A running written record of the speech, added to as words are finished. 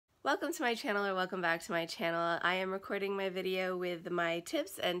Welcome to my channel, or welcome back to my channel. I am recording my video with my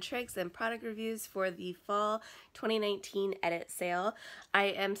tips and tricks and product reviews for the fall 2019 edit sale. I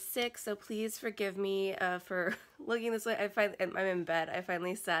am sick, so please forgive me for looking this way. I'm in bed. I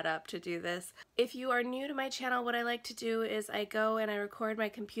finally sat up to do this. If you are new to my channel, what I like to do is I go and I record my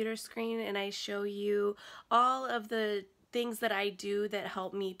computer screen and I show you all of the things that I do that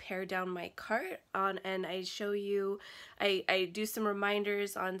help me pare down my cart and I show you, I do some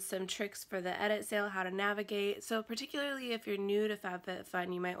reminders on some tricks for the edit sale, how to navigate. So particularly if you're new to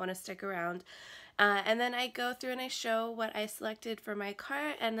FabFitFun, you might want to stick around. And then I go through and I show what I selected for my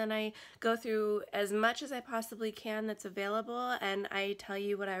cart, and then I go through as much as I possibly can that's available, and I tell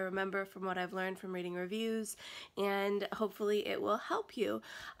you what I remember from what I've learned from reading reviews, and hopefully it will help you.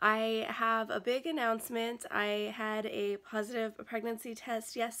 I have a big announcement. I had a positive pregnancy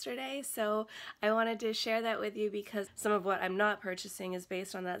test yesterday, so I wanted to share that with you because some of what I'm not purchasing is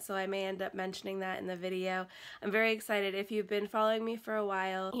based on that, so I may end up mentioning that in the video. I'm very excited. If you've been following me for a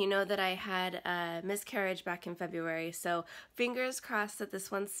while, you know that I had miscarriage back in February, so fingers crossed that this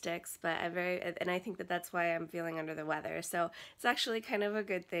one sticks, but I think that that's why I'm feeling under the weather, so it's actually kind of a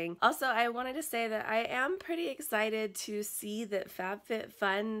good thing. Also, I wanted to say that I am pretty excited to see that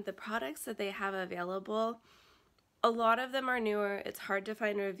FabFitFun, the products that they have available, a lot of them are newer. It's hard to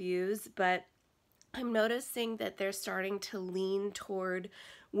find reviews, but I'm noticing that they're starting to lean toward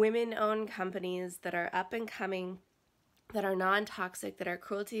women-owned companies that are up and coming, that are non-toxic, that are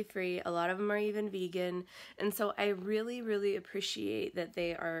cruelty-free. A lot of them are even vegan, and so I really appreciate that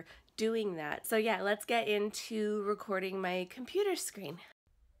they are doing that. So yeah, let's get into recording my computer screen.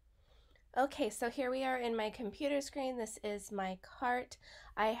 Okay, so here we are in my computer screen. This is my cart.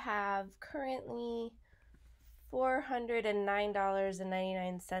 I have currently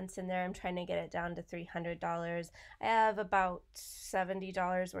 $409.99 in there. I'm trying to get it down to $300. I have about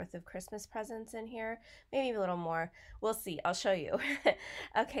 $70 worth of Christmas presents in here, maybe a little more. We'll see. I'll show you.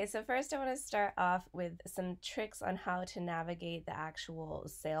 Okay, so first I want to start off with some tricks on how to navigate the actual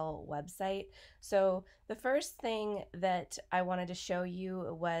sale website. So the first thing that I wanted to show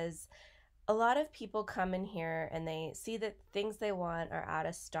you was a lot of people come in here and they see that things they want are out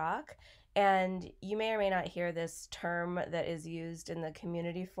of stock. And you may or may not hear this term that is used in the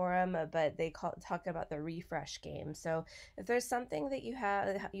community forum, but they talk about the refresh game. So if there's something that you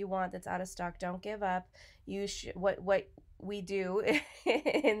want that's out of stock, don't give up. What we do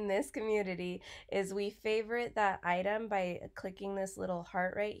in this community is we favorite that item by clicking this little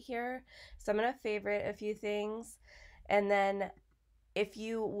heart right here. So I'm gonna favorite a few things, and then if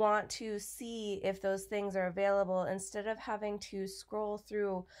you want to see if those things are available, instead of having to scroll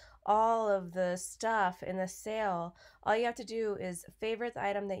through all of the stuff in the sale, all you have to do is favorite the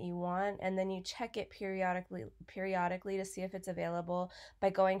item that you want, and then you check it periodically to see if it's available by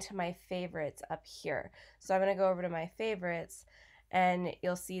going to my favorites up here. So I'm going to go over to my favorites, and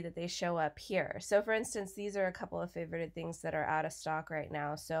you'll see that they show up here. So for instance, these are a couple of favorited things that are out of stock right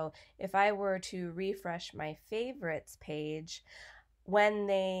now. So if I were to refresh my favorites page, when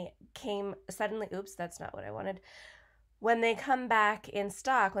they came suddenly, oops, that's not what I wanted. When they come back in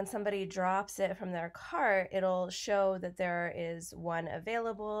stock, when somebody drops it from their cart, it'll show that there is one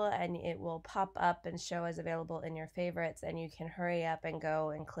available, and it will pop up and show as available in your favorites, and you can hurry up and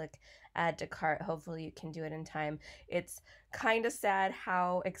go and click add to cart. Hopefully you can do it in time. It's kind of sad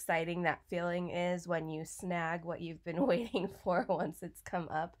how exciting that feeling is when you snag what you've been waiting for once it's come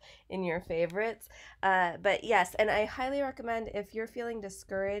up in your favorites. But yes, and I highly recommend, if you're feeling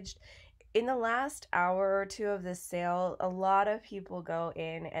discouraged, in the last hour or two of this sale, a lot of people go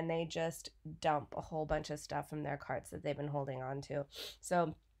in and they just dump a whole bunch of stuff from their carts that they've been holding on to.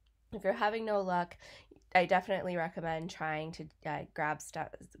 So if you're having no luck, I definitely recommend trying to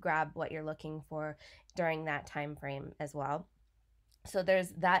grab what you're looking for during that time frame as well. So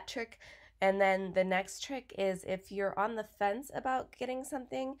there's that trick. And then the next trick is, if you're on the fence about getting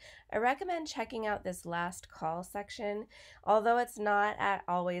something, I recommend checking out this last call section. Although it's not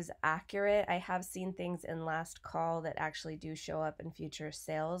always accurate, I have seen things in last call that actually do show up in future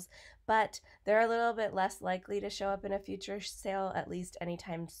sales, but they're a little bit less likely to show up in a future sale, at least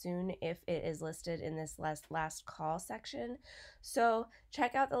anytime soon, if it is listed in this last call section. So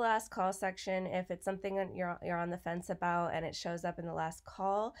check out the last call section. If it's something that you're on the fence about and it shows up in the last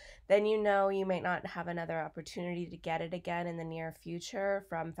call, then you know you might not have another opportunity to get it again in the near future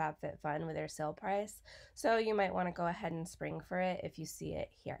from FabFitFun with their sale price. So you might want to go ahead and spring for it if you see it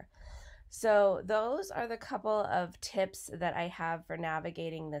here. So those are the couple of tips that I have for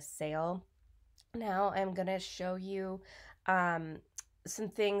navigating this sale. Now I'm going to show you some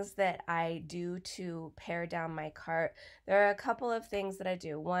things that I do to pare down my cart. There are a couple of things that I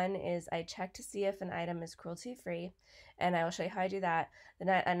do. One is I check to see if an item is cruelty-free, and I will show you how I do that. The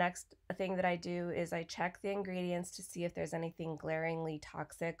next thing that I do is I check the ingredients to see if there's anything glaringly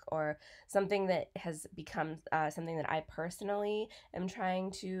toxic or something that has become something that I personally am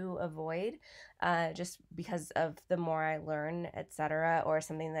trying to avoid, just because of the more I learn, etc., or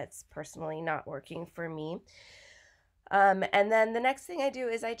something that's personally not working for me. And then the next thing I do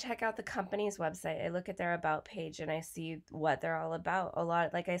is I check out the company's website. I look at their about page and I see what they're all about. A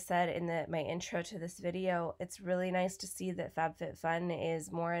lot, like I said in my intro to this video, it's really nice to see that FabFitFun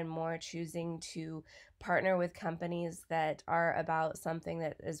is more and more choosing to partner with companies that are about something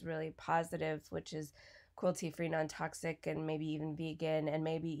that is really positive, which is cruelty-free, non-toxic, and maybe even vegan, and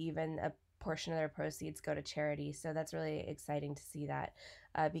maybe even a portion of their proceeds go to charity. So that's really exciting to see that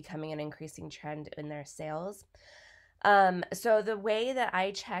becoming an increasing trend in their sales. So the way that I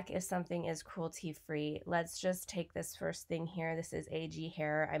check if something is cruelty free, let's just take this first thing here. This is AG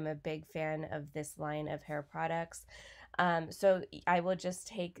Hair. I'm a big fan of this line of hair products. So I will just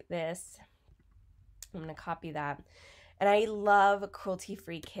take this. I'm going to copy that. And I love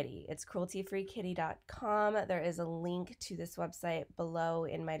cruelty-free kitty. It's cruelty-freekitty.com. There is a link to this website below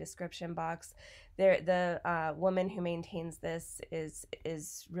in my description box. There, the woman who maintains this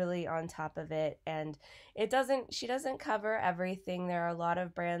is really on top of it, and she doesn't cover everything. There are a lot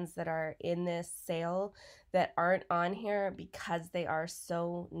of brands that are in this sale that aren't on here because they are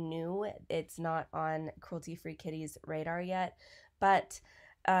so new. It's not on Cruelty-Free Kitty's radar yet, but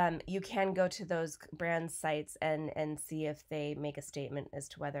you can go to those brand sites and see if they make a statement as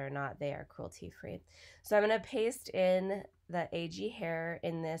to whether or not they are cruelty free. So I'm going to paste in the AG Hair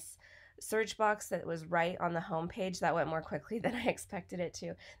in this search box that was right on the home page. That went more quickly than I expected it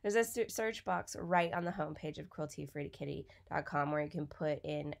to. There's a search box right on the home page of cruelty-freekitty.com where you can put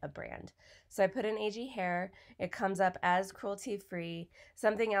in a brand. So I put in AG Hair. It comes up as cruelty-free.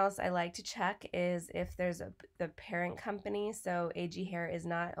 Something else I like to check is if there's the parent company. So AG Hair is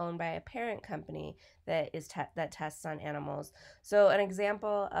not owned by a parent company that tests on animals. So an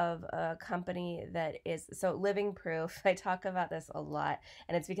example of a company that is, so Living Proof, I talk about this a lot,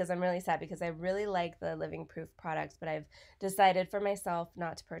 and it's because I'm really sad because I really like the Living Proof products, but I've decided for myself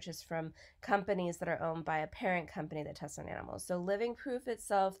not to purchase from companies that are owned by a parent company that tests on animals. So Living Proof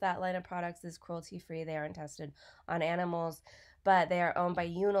itself, that line of products is cruelty free. They aren't tested on animals, but they are owned by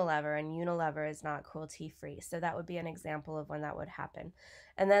Unilever, and Unilever is not cruelty free. So that would be an example of when that would happen.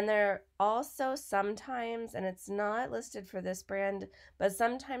 And then there are also sometimes, and it's not listed for this brand, but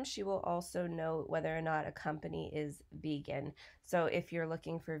sometimes she will also note whether or not a company is vegan. So if you're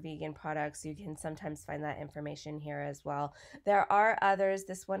looking for vegan products, you can sometimes find that information here as well. There are others.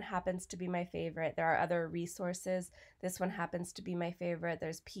 This one happens to be my favorite. There are other resources. This one happens to be my favorite.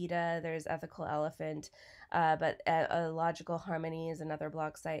 There's PETA, there's Ethical Elephant, but Logical Harmony is another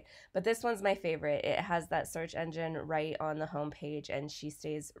blog site. But this one's my favorite. It has that search engine right on the homepage, and she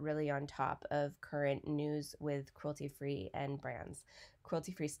stays really on top of current news with cruelty-free and brands,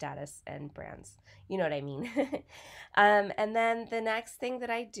 cruelty-free status and brands. You know what I mean. And then the next thing that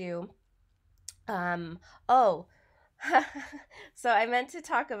I do, oh, so I meant to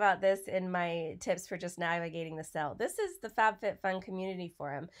talk about this in my tips for just navigating the sale. This is the FabFitFun community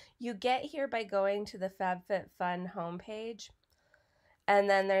forum. You get here by going to the FabFitFun homepage, and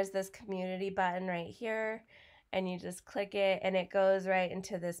then there's this community button right here, and you just click it, and it goes right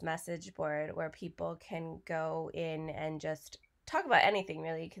into this message board where people can go in and just talk about anything,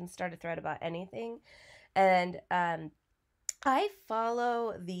 really. You can start a thread about anything. And I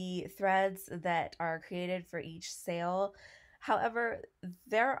follow the threads that are created for each sale. However,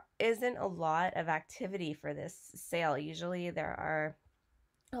 there isn't a lot of activity for this sale. Usually there are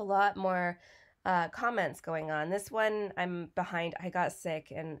a lot more comments going on. This one I'm behind. I got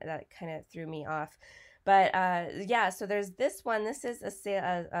sick and that kind of threw me off. But yeah, so there's this one. This is this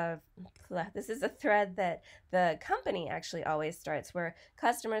is a thread that the company actually always starts, where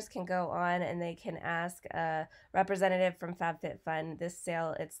customers can go on and they can ask a representative from FabFitFun. This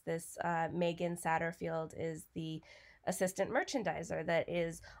sale, it's this Megan Satterfield is the assistant merchandiser that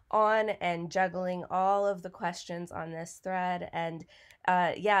is on and juggling all of the questions on this thread. And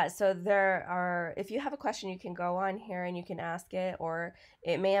yeah, so there are, if you have a question, you can go on here and you can ask it, or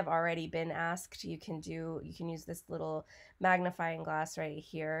it may have already been asked. You can use this little magnifying glass right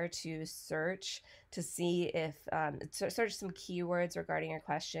here to search to see if, search some keywords regarding your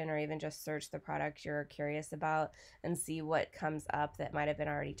question, or even just search the product you're curious about and see what comes up that might have been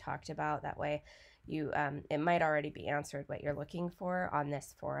already talked about. That way it might already be answered what you're looking for on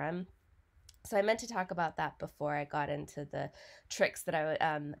this forum. So I meant to talk about that before I got into the tricks that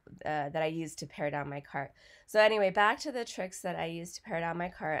I used to pare down my cart. So anyway, back to the tricks that I use to pare down my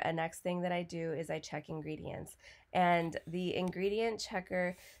cart. A next thing that I do is I check ingredients, and the ingredient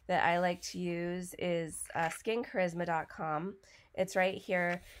checker that I like to use is skincharisma.com. It's right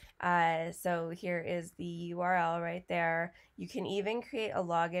here. So here is the URL right there. You can even create a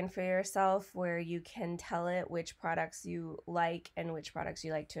login for yourself where you can tell it which products you like and which products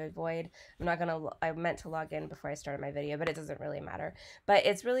you like to avoid. I meant to log in before I started my video, but it doesn't really matter. But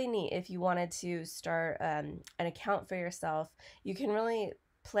it's really neat if you wanted to start an account for yourself. You can really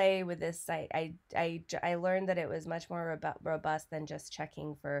play with this site. I learned that it was much more robust than just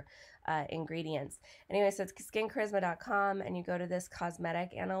checking for ingredients. Anyway, so it's skincharisma.com, and you go to this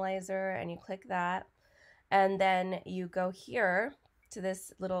cosmetic analyzer and you click that, and then you go here to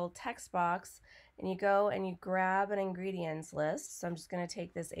this little text box and you go and you grab an ingredients list. So I'm just going to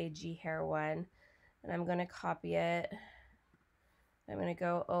take this AG hair one and I'm going to copy it. I'm going to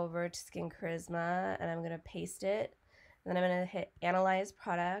go over to Skin Charisma and I'm going to paste it. And then I'm going to hit Analyze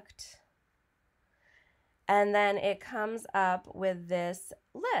Product. And then it comes up with this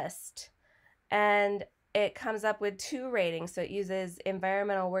list. And it comes up with 2 ratings. So it uses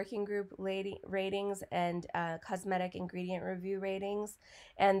environmental working group ratings and cosmetic ingredient review ratings.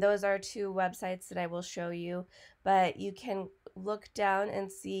 And those are 2 websites that I will show you. But you can look down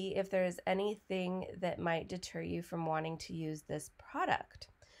and see if there's anything that might deter you from wanting to use this product.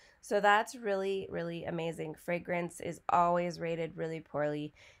 So that's really, really amazing. Fragrance is always rated really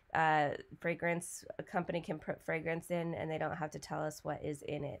poorly. Fragrance, a company can put fragrance in and they don't have to tell us what is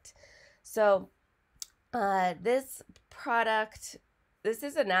in it. So this product, this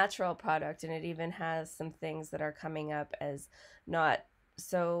is a natural product, and it even has some things that are coming up as not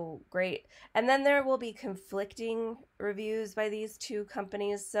so great. And then there will be conflicting reviews by these 2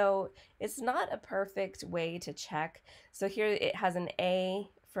 companies, so it's not a perfect way to check. So here it has an A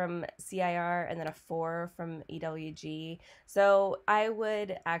from CIR and then a 4 from EWG. So I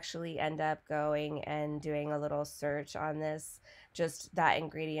would actually end up going and doing a little search on this, just that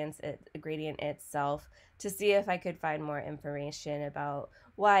ingredient itself, to see if I could find more information about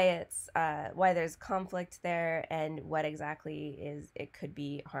why there's conflict there and what exactly it could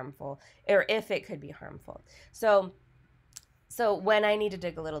be harmful, or if it could be harmful. So when I need to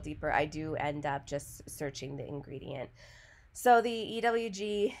dig a little deeper, I do end up just searching the ingredient. So the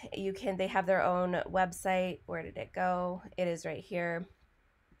EWG, they have their own website. Where did it go? It is right here.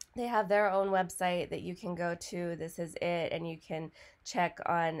 They have their own website that you can go to. This is it, and you can check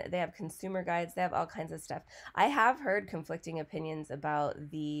on, they have consumer guides, they have all kinds of stuff. I have heard conflicting opinions about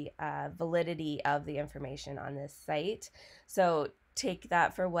the validity of the information on this site, so take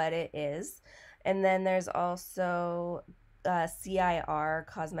that for what it is. And then there's also CIR,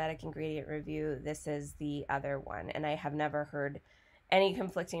 Cosmetic Ingredient Review. This is the other one, and I have never heard any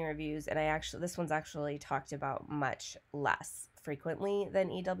conflicting reviews, and this one's actually talked about much less frequently than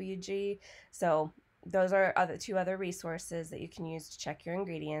EWG. So those are 2 other resources that you can use to check your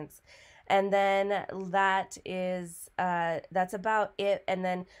ingredients. And then that's about it. And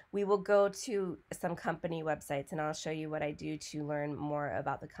then we will go to some company websites, and I'll show you what I do to learn more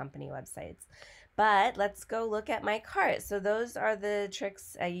about the company websites. But let's go look at my cart. So those are the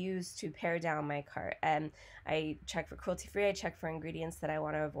tricks I use to pare down my cart. And I check for cruelty-free, I check for ingredients that I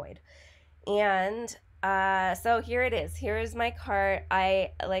want to avoid. And so here it is. Here is my cart.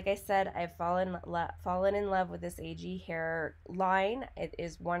 Like I said, I've fallen in love with this AG hair line. It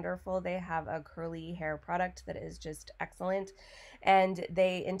is wonderful. They have a curly hair product that is just excellent. And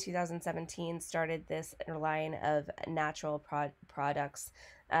they, in 2017, started this line of natural products,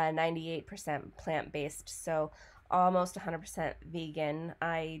 98% plant-based, so almost 100% vegan.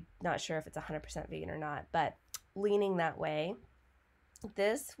 I'm not sure if it's 100% vegan or not, but leaning that way.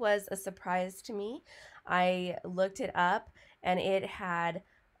 This was a surprise to me. I looked it up, and it had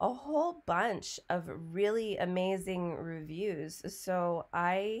a whole bunch of really amazing reviews. So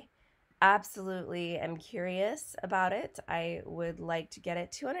I absolutely am curious about it. I would like to get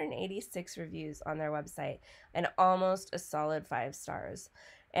it. 286 reviews on their website and almost a solid 5 stars.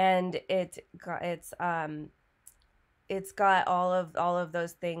 And it's got all of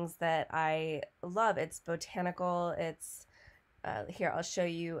those things that I love. It's botanical. It's here, I'll show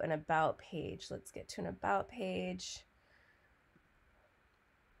you an about page. Let's get to an about page.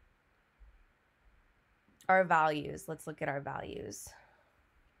 Our values. Let's look at our values.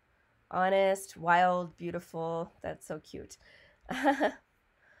 Honest, wild, beautiful. That's so cute.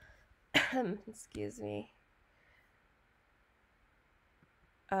 Excuse me.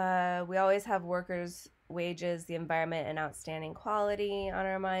 We always have workers' wages, the environment, and outstanding quality on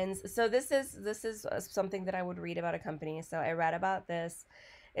our minds. So this is something that I would read about a company. So I read about this.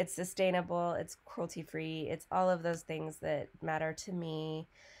 It's sustainable. It's cruelty-free. It's all of those things that matter to me.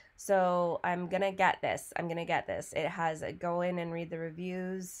 So I'm gonna get this. I'm gonna get this. It has go in and read the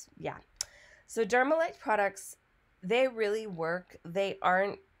reviews. Yeah. So Dermalite products, they really work.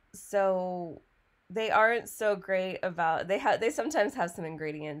 So they aren't so great about they sometimes have some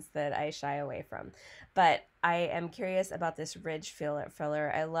ingredients that I shy away from. But I am curious about this ridge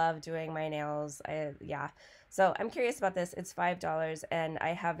filler. I love doing my nails. Yeah. So I'm curious about this. It's $5 and I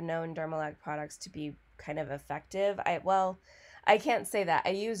have known Dermalect products to be kind of effective. I can't say that. I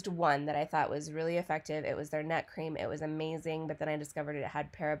used one that I thought was really effective. It was their neck cream. It was amazing, but then I discovered it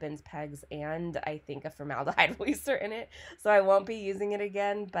had parabens, pegs, and I think a formaldehyde releaser in it. So I won't be using it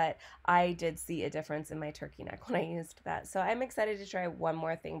again, but I did see a difference in my turkey neck when I used that. So I'm excited to try one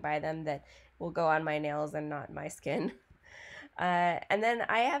more thing by them that will go on my nails and not my skin. And then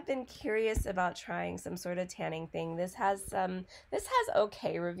I have been curious about trying some sort of tanning thing. This has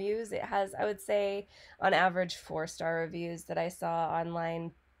okay reviews. It has, I would say, on average 4-star reviews that I saw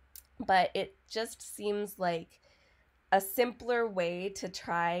online, but it just seems like a simpler way to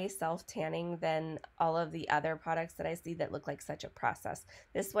try self tanning than all of the other products that I see that look like such a process.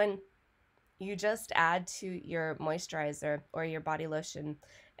 This one, you just add to your moisturizer or your body lotion,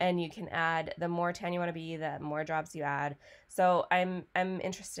 and you can add, the more tan you want to be, the more drops you add. So I'm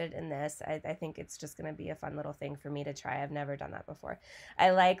interested in this. I think it's just going to be a fun little thing for me to try. I've never done that before. I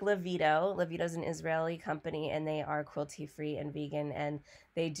like Levito. Levito's an Israeli company, and they are cruelty free and vegan, and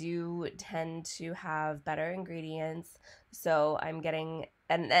they do tend to have better ingredients. So I'm getting,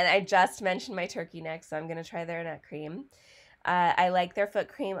 and I just mentioned my turkey neck, so I'm going to try their neck cream. I like their foot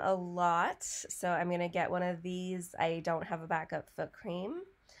cream a lot, so I'm going to get one of these. I don't have a backup foot cream.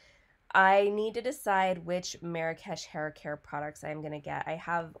 I need to decide which Marrakesh hair care products I'm going to get. I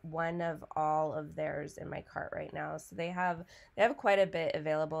have one of all of theirs in my cart right now. So they have quite a bit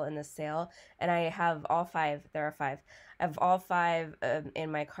available in the sale, and I have all 5. There are 5. I have all 5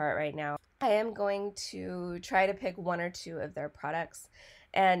 in my cart right now. I am going to try to pick 1 or 2 of their products.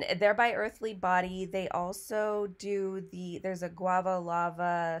 And they're by Earthly Body. They also do there's a guava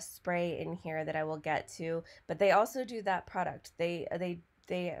lava spray in here that I will get to, but they also do that product. They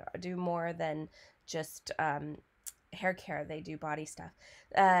do more than just hair care. They do body stuff.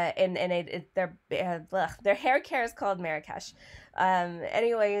 Their hair care is called Marrakesh.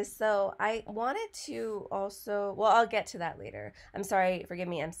 Anyways, so I wanted to also, well, I'll get to that later. I'm sorry, forgive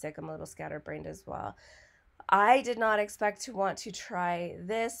me, I'm sick. I'm a little scatterbrained as well. I did not expect to want to try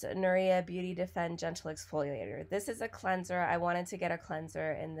this Nuria Beauty Defend Gentle Exfoliator. This is a cleanser. I wanted to get a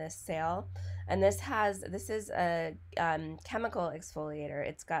cleanser in this sale. And this is a chemical exfoliator.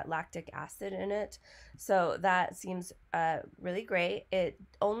 It's got lactic acid in it. So that seems really great. It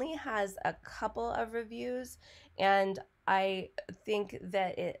only has a couple of reviews, and I think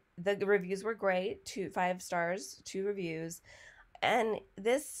that the reviews were great. 5 stars, 2 reviews. And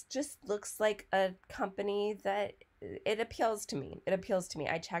this just looks like a company that it appeals to me. It appeals to me.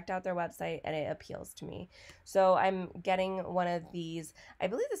 I checked out their website and it appeals to me. So I'm getting one of these. I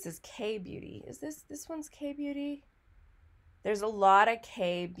believe this is K Beauty. Is this one's K Beauty? There's a lot of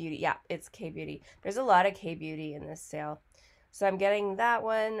K Beauty. Yeah, it's K Beauty. There's a lot of K Beauty in this sale. So I'm getting that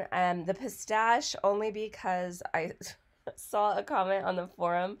one. The pistache, only because I saw a comment on the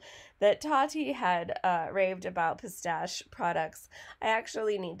forum that Tati had raved about pistache products. I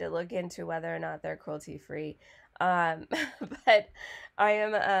actually need to look into whether or not they're cruelty free. But I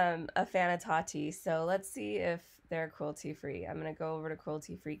am a fan of Tati, so let's see if they're cruelty free. I'm gonna go over to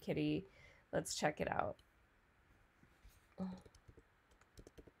Cruelty Free Kitty. Let's check it out. Oh,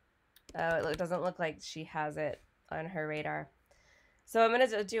 it doesn't look like she has it on her radar. So I'm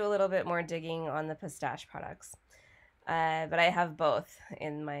gonna do a little bit more digging on the pistache products. But I have both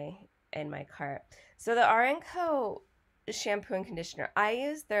in my cart. So the R&Co shampoo and conditioner, I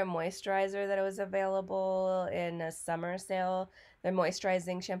used their moisturizer that was available in a summer sale, their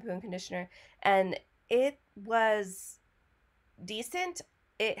moisturizing shampoo and conditioner, and it was decent.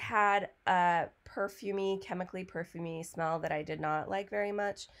 It had a chemically perfumey smell that I did not like very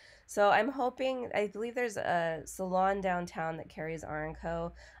much. So I'm hoping, I believe there's a salon downtown that carries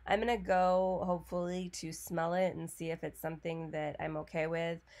R&Co. I'm going to go hopefully to smell it and see if it's something that I'm okay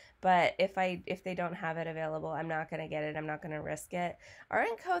with. But if they don't have it available, I'm not going to get it. I'm not going to risk it.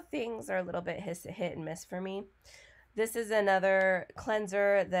 R&Co things are a little bit hit and miss for me. This is another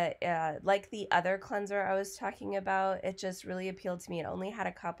cleanser that, like the other cleanser I was talking about, it just really appealed to me. It only had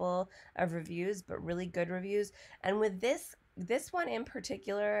a couple of reviews, but really good reviews. And with this this one in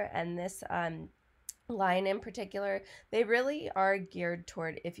particular and this line in particular, they really are geared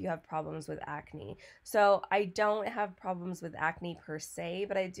toward if you have problems with acne. So I don't have problems with acne per se,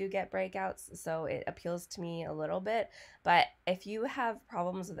 but I do get breakouts, so it appeals to me a little bit. But if you have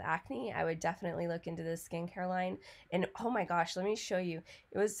problems with acne, I would definitely look into this skincare line. And oh my gosh, let me show you.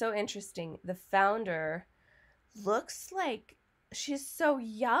 It was so interesting. The founder looks like she's so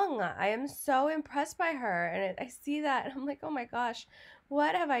young. I am so impressed by her. And I see that and I'm like, oh my gosh,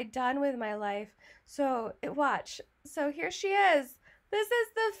 what have I done with my life? So watch. So here she is. This is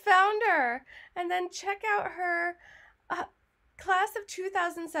the founder. And then check out her class of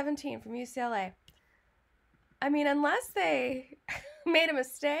 2017 from UCLA. I mean, unless they made a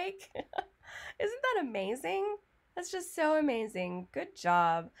mistake. Isn't that amazing? That's just so amazing. Good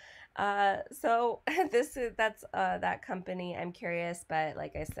job. So that's that company. I'm curious, but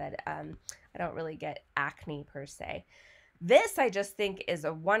like I said, I don't really get acne per se. This I just think is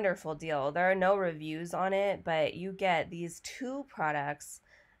a wonderful deal. There are no reviews on it, but you get these two products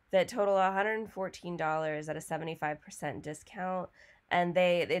that total $114 at a 75% discount, and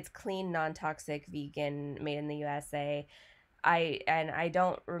it's clean, non-toxic, vegan, made in the USA. I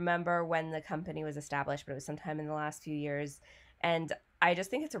don't remember when the company was established, but it was sometime in the last few years, and I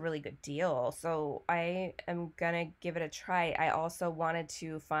just think it's a really good deal. So I am gonna give it a try. I also wanted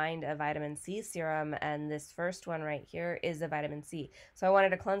to find a vitamin C serum, and this first one right here is a vitamin C. So I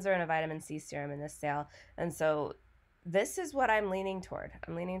wanted a cleanser and a vitamin C serum in this sale, and so this is what I'm leaning toward.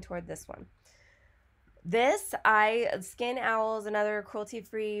 I'm leaning toward this one. Skin Owls, another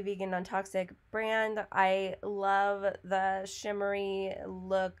cruelty-free, vegan, non-toxic brand. I love the shimmery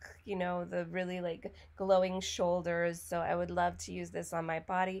look, you know, the really like glowing shoulders. So I would love to use this on my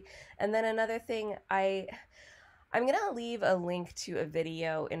body. And then another thing, I'm going to leave a link to a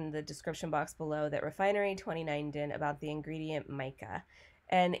video in the description box below that Refinery29 did about the ingredient mica.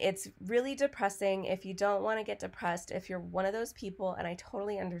 And it's really depressing. If you don't want to get depressed, if you're one of those people, and I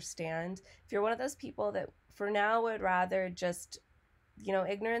totally understand, if you're one of those people that for now would rather just, you know,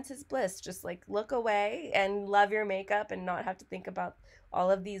 ignorance is bliss, just like look away and love your makeup and not have to think about all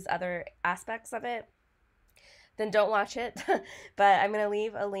of these other aspects of it, then don't watch it. But I'm going to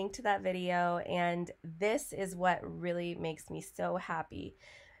leave a link to that video, and this is what really makes me so happy.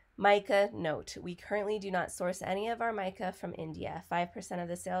 Mica note: we currently do not source any of our mica from India. 5% of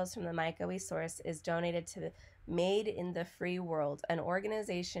the sales from the mica we source is donated to Made in the Free World, an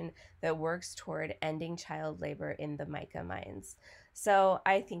organization that works toward ending child labor in the mica mines. So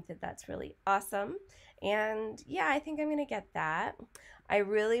I think that that's really awesome. And yeah, I think I'm going to get that. I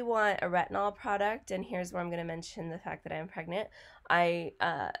really want a retinol product, and here's where I'm going to mention the fact that I'm pregnant. I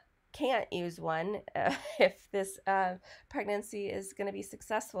can't use one if this pregnancy is going to be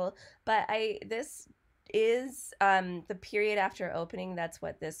successful, but this is the period after opening. That's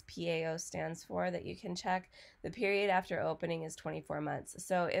what this PAO stands for, that you can check. The period after opening is 24 months.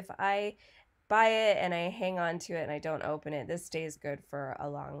 So if I buy it and I hang on to it and I don't open it, this stays good for a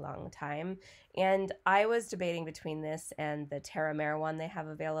long time. And I was debating between this and the Terramare one they have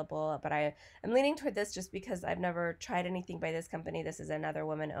available, but I'm leaning toward this just because I've never tried anything by this company. This is another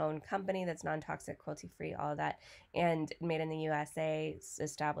woman-owned company that's non-toxic, cruelty-free, all of that, and made in the USA. It's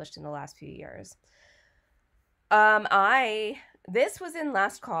established in the last few years. This was in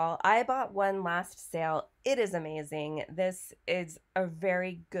last call. I bought one last sale. It is amazing. This is a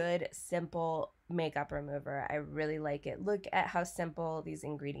very good, simple makeup remover. I really like it. Look at how simple these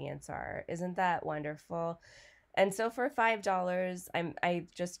ingredients are. Isn't that wonderful? And so for $5, I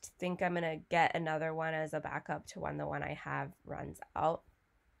just think I'm gonna get another one as a backup to when the one I have runs out.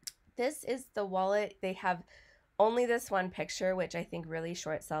 This is the wallet. They have only this one picture, which I think really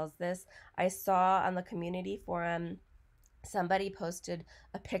short sells this. I saw on the community forum somebody posted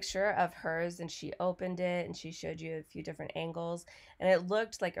a picture of hers, and she opened it and she showed you a few different angles, and it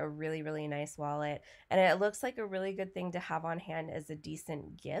looked like a really nice wallet, and it looks like a really good thing to have on hand as a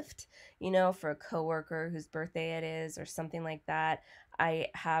decent gift, you know, for a coworker whose birthday it is or something like that. I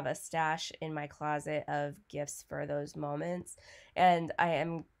have a stash in my closet of gifts for those moments, and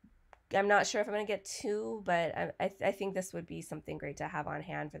I'm not sure if I'm going to get two, but I think this would be something great to have on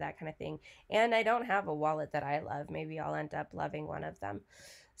hand for that kind of thing. And I don't have a wallet that I love. Maybe I'll end up loving one of them.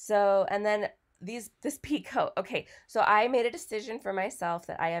 So, and then this pea coat. Okay, so I made a decision for myself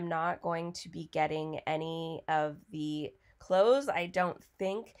that I am not going to be getting any of the clothes, I don't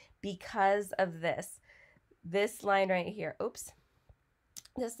think, because of this line right here. Oops.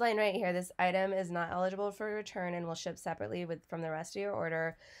 This line right here, this item is not eligible for return and will ship separately from the rest of your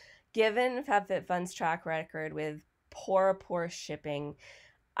order. Given FabFitFun's track record with poor shipping,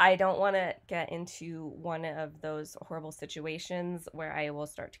 I don't want to get into one of those horrible situations where I will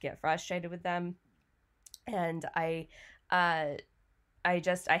start to get frustrated with them. And uh,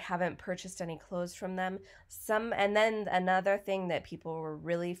 I haven't purchased any clothes from them. And then another thing that people were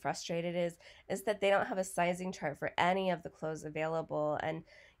really frustrated is that they don't have a sizing chart for any of the clothes available, and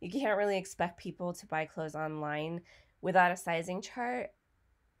you can't really expect people to buy clothes online without a sizing chart.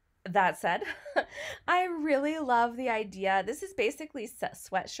 That said, I really love the idea. This is basically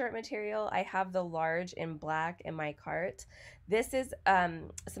sweatshirt material. I have the large in black in my cart. This is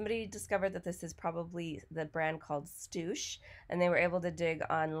somebody discovered that this is probably the brand called Stoosh, and they were able to dig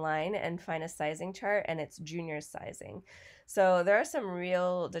online and find a sizing chart, and it's junior sizing. So there are some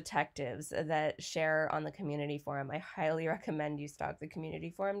real detectives that share on the community forum. I highly recommend you stock the community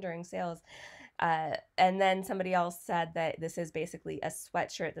forum during sales. And then somebody else said that this is basically a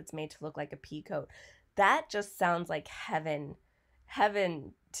sweatshirt that's made to look like a pea coat. That just sounds like heaven,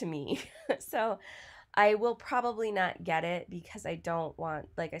 heaven to me. So I will probably not get it because I don't want,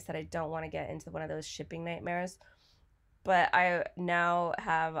 like I said, I don't want to get into one of those shipping nightmares. But I now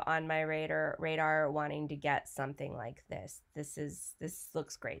have on my radar wanting to get something like this. This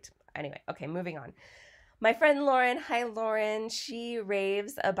looks great. Anyway, okay, moving on. My friend Lauren, hi Lauren, she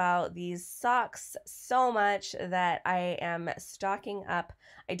raves about these socks so much that I am stocking up.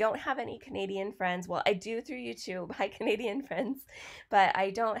 I don't have any Canadian friends. Well, I do through YouTube, my Canadian friends, but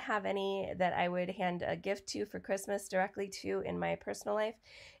I don't have any that I would hand a gift to for Christmas directly to in my personal life.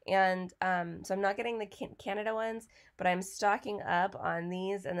 And so I'm not getting the Canada ones, but I'm stocking up on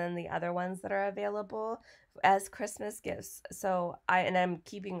these and then the other ones that are available as Christmas gifts. So I'm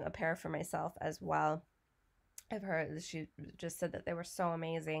keeping a pair for myself as well. I've heard she just said that they were so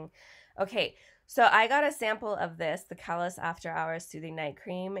amazing. Okay, so I got a sample of this, the Callus After Hours Soothing Night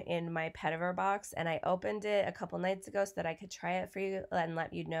Cream, in my Petiver box, and I opened it a couple nights ago so that I could try it for you and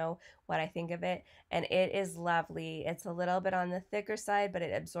let you know what I think of it. And it is lovely. It's a little bit on the thicker side, but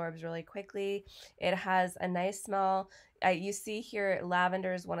it absorbs really quickly. It has a nice smell. You see here,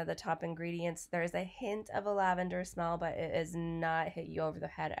 lavender is one of the top ingredients. There's a hint of a lavender smell, but it does not hit you over the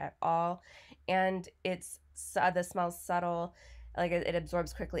head at all. And the smell's subtle, like it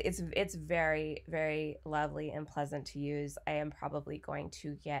absorbs quickly. It's very, very lovely and pleasant to use. I am probably going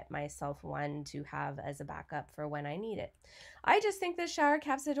to get myself one to have as a backup for when I need it. I just think this shower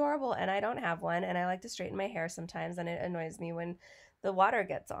cap's adorable, and I don't have one, and I like to straighten my hair sometimes, and it annoys me when the water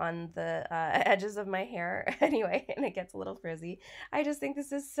gets on the edges of my hair anyway, and it gets a little frizzy. I just think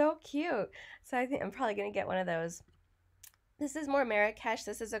this is so cute. So I think I'm probably going to get one of those. This is more Marrakesh.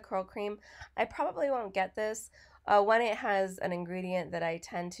 This is a curl cream. I probably won't get this. One, it has an ingredient that I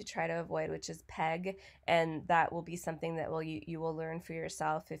tend to try to avoid, which is PEG, and that will be something that you will learn for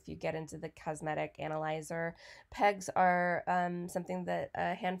yourself if you get into the cosmetic analyzer. PEGs are something that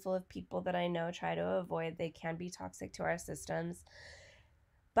a handful of people that I know try to avoid. They can be toxic to our systems.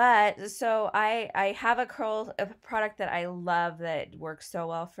 But so I have a product that I love that works so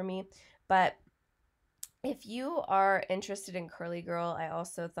well for me, but if you are interested in Curly Girl, I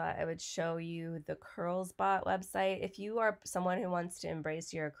also thought I would show you the CurlsBot website. If you are someone who wants to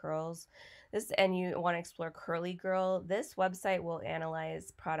embrace your curls, and you want to explore Curly Girl, this website will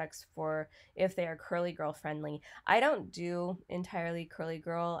analyze products for if they are Curly Girl friendly. I don't do entirely Curly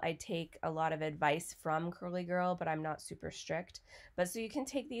Girl. I take a lot of advice from Curly Girl, but I'm not super strict. But so you can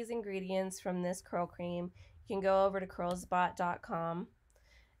take these ingredients from this curl cream. You can go over to curlsbot.com.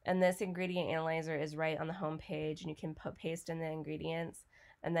 And this ingredient analyzer is right on the home page, and you can paste in the ingredients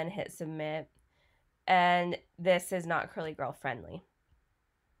and then hit submit. And this is not Curly Girl friendly.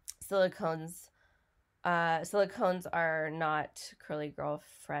 Silicones are not Curly Girl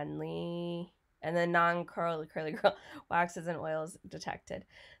friendly, and the non-curly Curly Girl waxes and oils detected.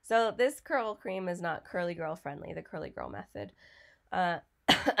 So this curl cream is not Curly Girl friendly, the Curly Girl method.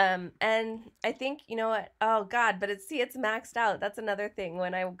 And I think, you know what? Oh God, but it's maxed out. That's another thing.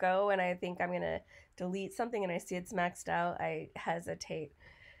 When I go and I think I'm going to delete something and I see it's maxed out, I hesitate.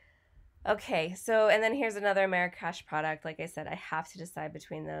 Okay, so, and then here's another Marrakesh product. Like I said, I have to decide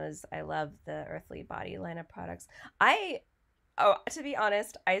between those. I love the Earthly Body line of products. To be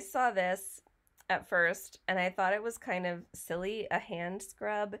honest, I saw this at first and I thought it was kind of silly. A hand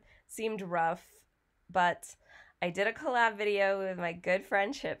scrub seemed rough, but I did a collab video with my good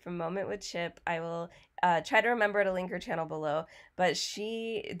friend Chip from Moment with Chip. I will try to remember to link her channel below. But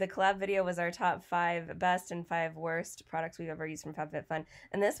the collab video was our top 5 best and 5 worst products we've ever used from FabFitFun.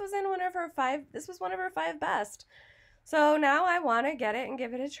 And this was one of her 5 best. So now I want to get it and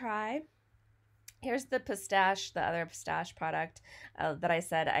give it a try. Here's the pistache, the other pistache product that I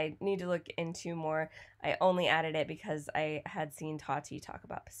said I need to look into more. I only added it because I had seen Tati talk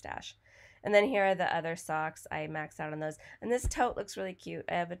about pistache. And then here are the other socks. I maxed out on those. And this tote looks really cute.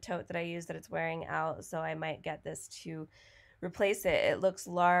 I have a tote that I use that it's wearing out, so I might get this to replace it. It looks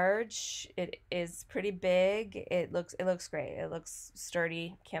large. It is pretty big. It looks great. It looks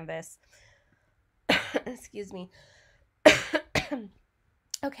sturdy canvas. Excuse me.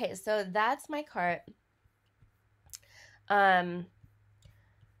 Okay, so that's my cart.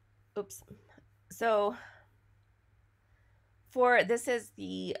 Oops. So this is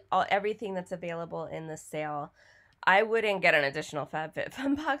the everything that's available in the sale. I wouldn't get an additional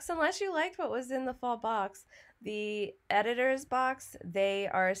FabFitFun box unless you liked what was in the fall box. The editor's box, they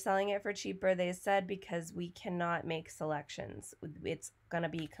are selling it for cheaper, they said, because we cannot make selections. It's going to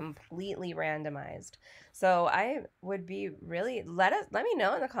be completely randomized. So I would be really, let me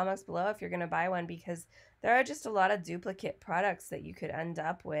know in the comments below if you're going to buy one, because there are just a lot of duplicate products that you could end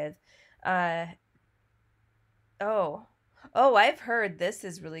up with. Oh, I've heard this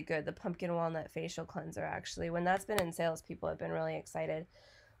is really good. The pumpkin walnut facial cleanser, actually. When that's been in sales, people have been really excited.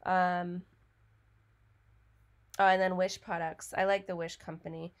 Oh, and then Wish products. I like the Wish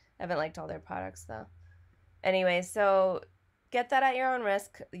company. I haven't liked all their products, though. Anyway, so get that at your own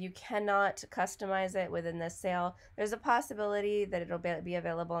risk. You cannot customize it within this sale. There's a possibility that it'll be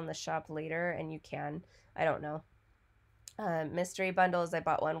available in the shop later, and you can. I don't know. Mystery bundles, I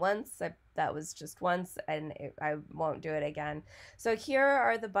bought one once. That was just once, and I won't do it again. So here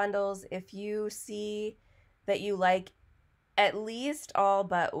are the bundles. If you see that you like at least all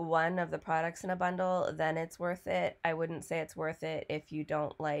but one of the products in a bundle, then it's worth it. I wouldn't say it's worth it if you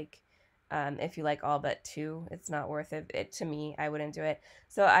don't like, if you like all but two, it's not worth it. To me, I wouldn't do it.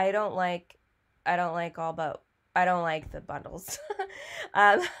 So I don't like the bundles.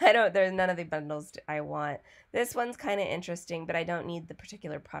 There's none of the bundles I want. This one's kind of interesting, but I don't need the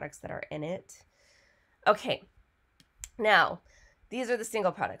particular products that are in it. Okay, now these are the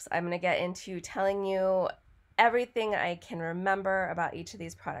single products. I'm going to get into telling you everything I can remember about each of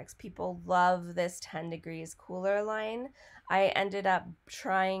these products. People love this 10 degrees cooler line. I ended up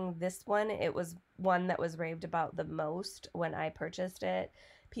trying this one. It was one that was raved about the most when I purchased it.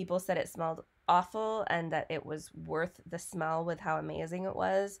 People said it smelled awful and that it was worth the smell with how amazing it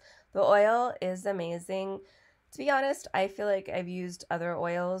was. The oil is amazing. To be honest, I feel like I've used other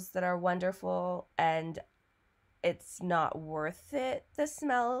oils that are wonderful and it's not worth it, the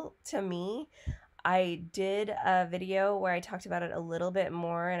smell, to me. I did a video where I talked about it a little bit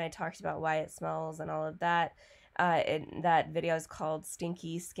more and I talked about why it smells and all of that. That video is called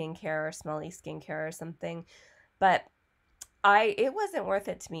Stinky Skincare or Smelly Skincare or something. But it wasn't worth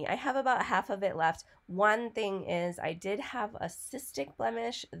it to me. I have about half of it left. One thing is I did have a cystic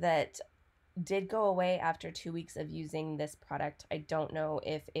blemish that did go away after 2 weeks of using this product. I don't know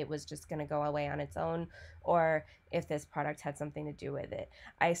if it was just going to go away on its own or if this product had something to do with it.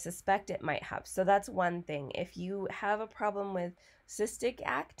 I suspect it might have. So that's one thing. If you have a problem with cystic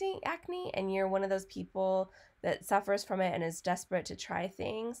acne and you're one of those people that suffers from it and is desperate to try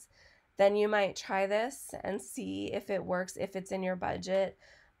things, then you might try this and see if it works, if it's in your budget.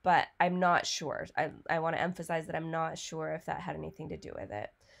 But I'm not sure. I want to emphasize that I'm not sure if that had anything to do with it.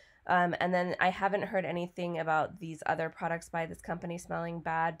 And then I haven't heard anything about these other products by this company smelling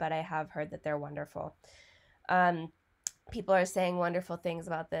bad, but I have heard that they're wonderful. People are saying wonderful things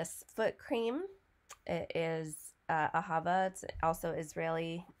about this foot cream. It is Ahava. It's also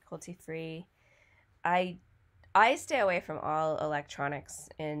Israeli, cruelty-free. I stay away from all electronics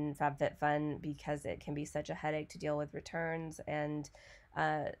in FabFitFun because it can be such a headache to deal with returns, and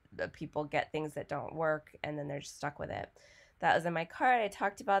people get things that don't work and then they're just stuck with it. That was in my cart. I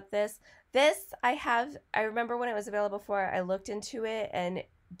talked about this. I remember when it was available for, I looked into it and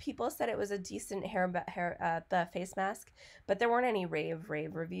people said it was a decent the face mask, but there weren't any rave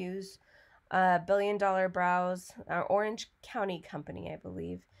reviews. $1 Billion Brows, Orange County Company, I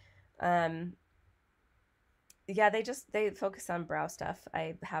believe. Yeah, they focus on brow stuff.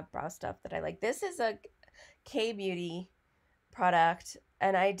 I have brow stuff that I like. This is a K-Beauty product,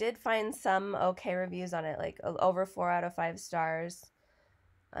 and I did find some okay reviews on it, like over 4 out of 5 stars.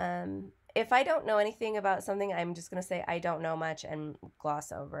 If I don't know anything about something, I'm just gonna say I don't know much and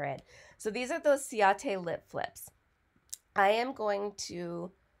gloss over it. So these are those Ciate lip flips. I am going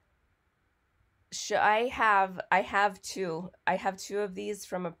to I have two of these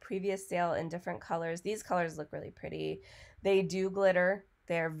from a previous sale in different colors. These colors look really pretty. They do glitter.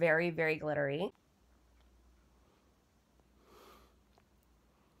 They're very, very glittery.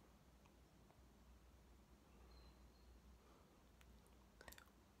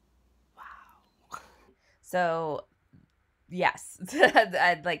 Wow. So yes,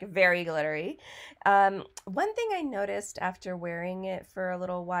 like very glittery. One thing I noticed after wearing it for a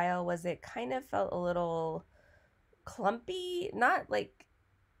little while was it kind of felt a little clumpy, not like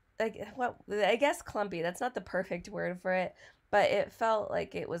what I guess clumpy. That's not the perfect word for it, but it felt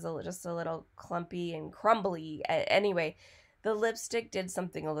like it was just a little clumpy and crumbly. Anyway, the lipstick did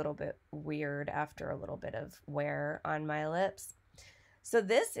something a little bit weird after a little bit of wear on my lips. So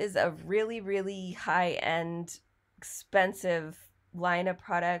this is a really, really high-end, expensive line of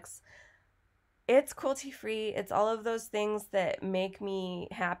products. It's cruelty-free. It's all of those things that make me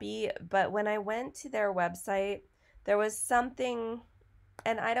happy. But when I went to their website, there was something,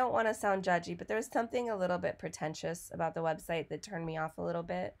 and I don't want to sound judgy, but there was something a little bit pretentious about the website that turned me off a little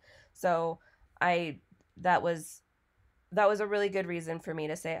bit. So I that was that was a really good reason for me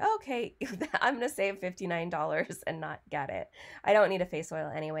to say, okay, I'm going to save $59 and not get it. I don't need a face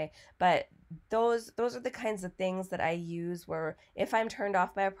oil anyway, but those are the kinds of things that I use where if I'm turned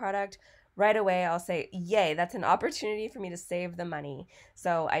off by a product, right away I'll say, yay, that's an opportunity for me to save the money,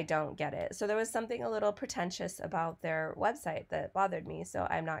 so I don't get it. So there was something a little pretentious about their website that bothered me, so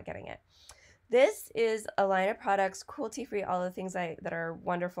I'm not getting it. This is a line of products, cruelty-free, all the things that are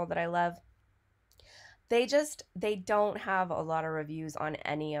wonderful that I love. They don't have a lot of reviews on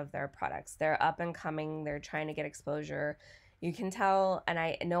any of their products. They're up and coming. They're trying to get exposure. You can tell,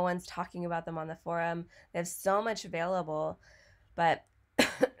 and no one's talking about them on the forum. They have so much available, but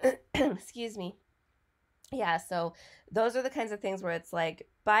excuse me. Yeah, so those are the kinds of things where it's like,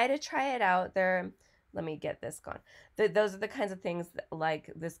 buy to try it out. Let me get this gone. Those are the kinds of things that,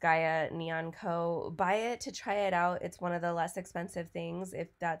 like this Gaia Neon Co. Buy it to try it out. It's one of the less expensive things if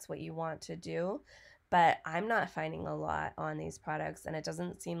that's what you want to do. But I'm not finding a lot on these products, and it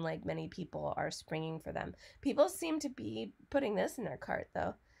doesn't seem like many people are springing for them. People seem to be putting this in their cart,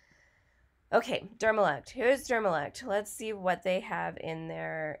 though. Okay, Dermalect. Here's Dermalect. Let's see what they have in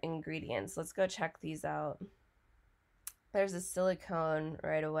their ingredients. Let's go check these out. There's a silicone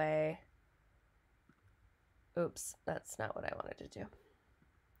right away. Oops, that's not what I wanted to do.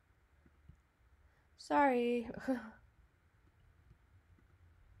 Sorry.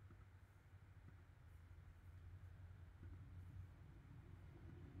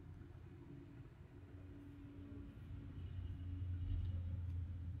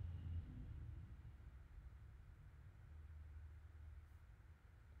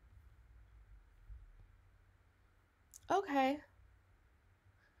 Okay.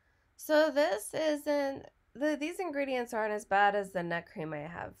 So this isn't these ingredients aren't as bad as the neck cream I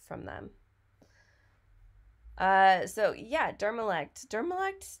have from them. So yeah, Dermalect.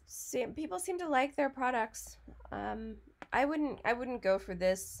 People seem to like their products. I wouldn't go for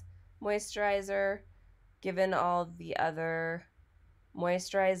this moisturizer given all the other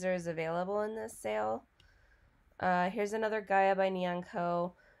moisturizers available in this sale. Here's another Gaia by Neon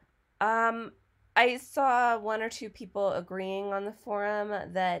Co. I saw one or two people agreeing on the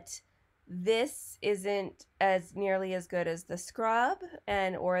forum that this isn't as nearly as good as the scrub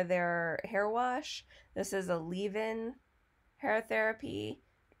or their hair wash. This is a leave-in hair therapy.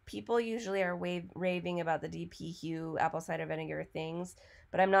 People usually are raving about the DP Hue apple cider vinegar things,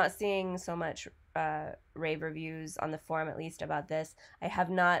 but I'm not seeing so much rave reviews on the forum, at least about this. I have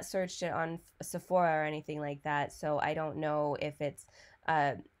not searched it on Sephora or anything like that, so I don't know if it's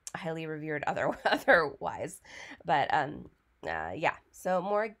highly revered otherwise. But yeah, so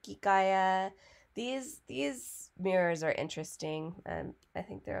more Gaia. These mirrors are interesting. I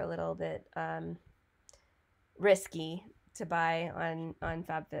think they're a little bit risky to buy on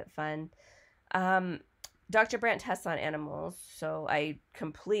FabFitFun. Dr. Brandt tests on animals, so I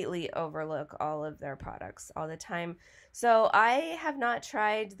completely overlook all of their products all the time. So I have not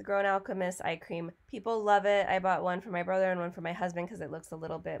tried the Grown Alchemist eye cream. People love it. I bought one for my brother and one for my husband because it looks a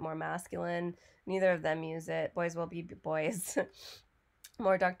little bit more masculine. Neither of them use it. Boys will be boys.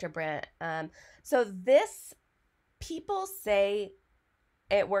 More Dr. Brandt. So this, people say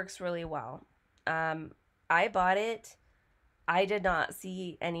it works really well. I bought it. I did not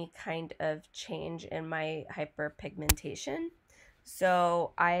see any kind of change in my hyperpigmentation.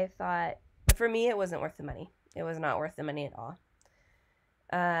 So I thought, for me, it wasn't worth the money. It was not worth the money at all.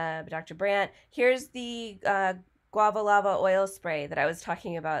 Dr. Brandt. Here's the Guava Lava oil spray that I was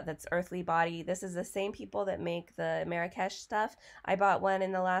talking about that's Earthly Body. This is the same people that make the Marrakesh stuff. I bought one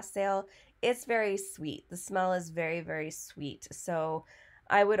in the last sale. It's very sweet. The smell is very, very sweet. So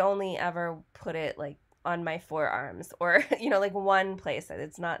I would only ever put it like on my forearms or, like one place.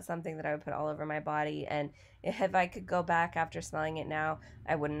 It's not something that I would put all over my body. And if I could go back after smelling it now,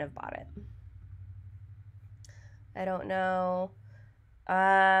 I wouldn't have bought it. I don't know.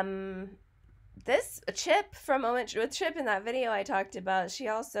 this Chip from Moment with Chip in that video I talked about, she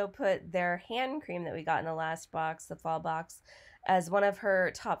also put their hand cream that we got in the last box, the fall box, as one of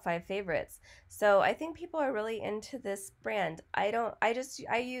her top 5 favorites. So I think people are really into this brand. I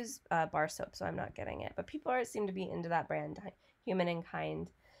use bar soap, so I'm not getting it, but people seem to be into that brand, Human and Kind.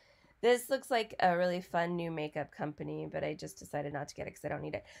 This looks like a really fun new makeup company, but I just decided not to get it because I don't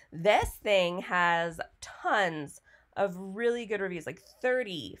need it. This thing has tons of really good reviews, like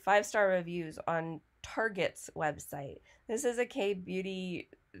 30 5-star reviews on Target's website. This is a K-Beauty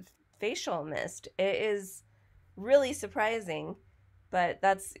facial mist. It is really surprising, but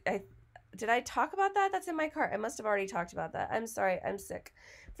did I talk about that? That's in my cart. I must have already talked about that. I'm sorry. I'm sick.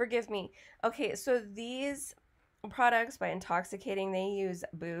 Forgive me. Okay, so these products by Intoxicating, they use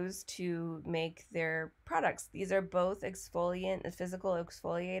booze to make their products. These are both physical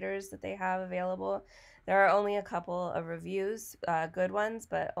exfoliators that they have available. There are only a couple of reviews, good ones,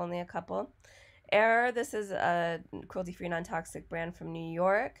 but only a couple. Air, this is a cruelty-free non-toxic brand from New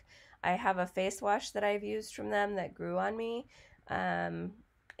York. I have a face wash that I've used from them that grew on me. This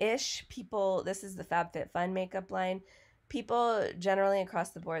is the FabFitFun makeup line. People generally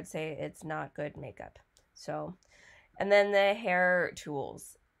across the board say it's not good makeup. So, and then the hair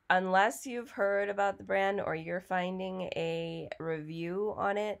tools. Unless you've heard about the brand or you're finding a review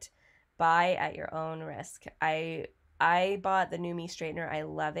on it, buy at your own risk. I bought the New Me straightener. I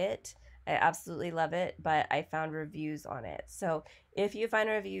love it. I absolutely love it, but I found reviews on it. So if you find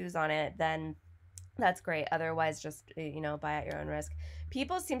reviews on it, then that's great. Otherwise, just, buy at your own risk.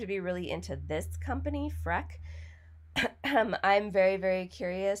 People seem to be really into this company, Freck. I'm very, very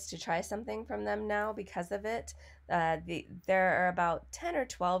curious to try something from them now because of it. There are about 10 or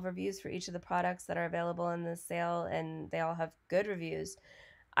 12 reviews for each of the products that are available in the sale, and they all have good reviews.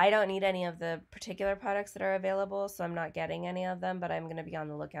 I don't need any of the particular products that are available, so I'm not getting any of them, but I'm going to be on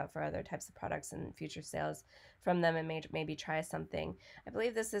the lookout for other types of products in future sales from them and maybe try something. I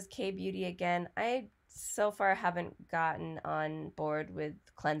believe this is K-Beauty again. I so far haven't gotten on board with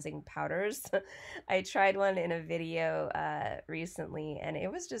cleansing powders. I tried one in a video recently, and it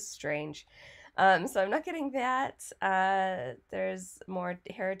was just strange. So I'm not getting that. There's more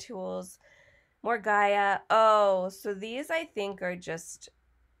hair tools, more Gaia. Oh, so these I think are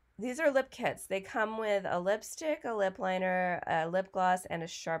these are lip kits. They come with a lipstick, a lip liner, a lip gloss, and a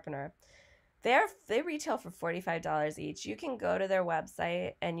sharpener. They retail for $45 each. You can go to their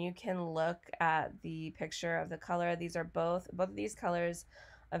website and you can look at the picture of the color. These are both of these colors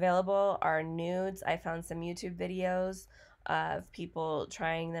available are nudes. I found some YouTube videos of people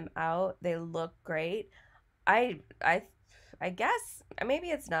trying them out. They look great. I guess maybe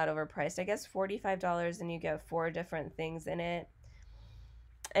it's not overpriced. I guess $45 and you get 4 different things in it.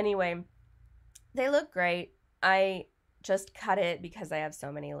 Anyway, they look great. I just cut it because I have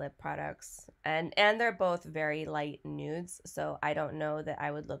so many lip products, and they're both very light nudes, so I don't know that I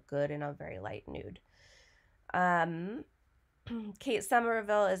would look good in a very light nude. Kate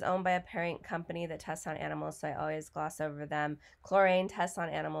Somerville is owned by a parent company that tests on animals, so I always gloss over them. Chlorane tests on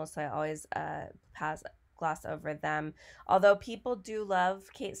animals, so I always gloss over them. Although people do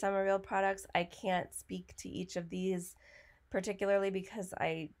love Kate Somerville products, I can't speak to each of these particularly because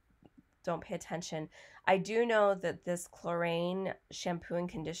I don't pay attention. I do know that this Chlorane shampoo and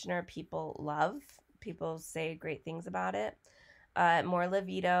conditioner people love. People say great things about it. More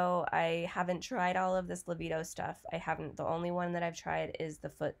Libido. I haven't tried all of this Libido stuff. I haven't. The only one that I've tried is the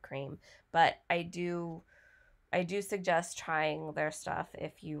foot cream. But I do suggest trying their stuff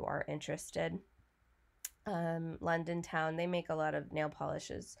if you are interested. London Town. They make a lot of nail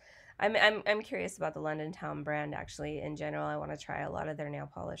polishes. I'm curious about the London Town brand, actually. In general, I want to try a lot of their nail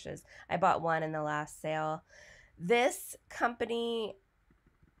polishes. I bought one in the last sale. This company,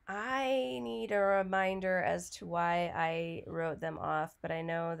 I need a reminder as to why I wrote them off, but I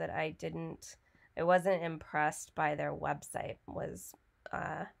know that I wasn't impressed by their website was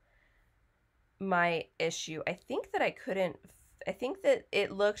my issue. I think that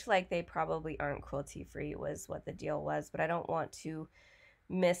it looked like they probably aren't cruelty-free was what the deal was, but I don't want to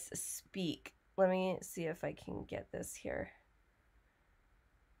misspeak. Let me see if I can get this here.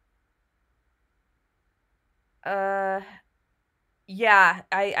 Yeah,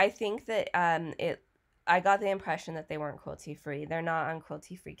 I think that I got the impression that they weren't cruelty-free. They're not on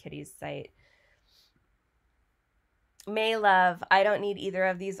Cruelty-Free Kitty's site. May Love, I don't need either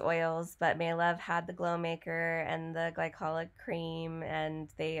of these oils, but May Love had the Glow Maker and the Glycolic Cream, and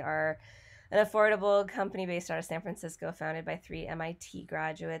they are an affordable company based out of San Francisco, founded by 3 MIT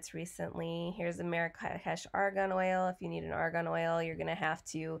graduates recently. Here's a Marrakesh Argan Oil. If you need an argan oil, you're going to have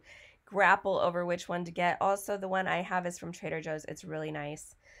to grapple over which one to get. Also, the one I have is from Trader Joe's. It's really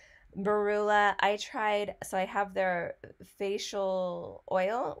nice. Marula, I tried, so I have their facial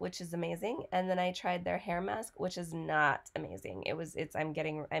oil, which is amazing, and then I tried their hair mask, which is not amazing.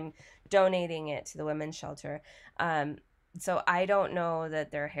 I'm donating it to the women's shelter. Um, so I don't know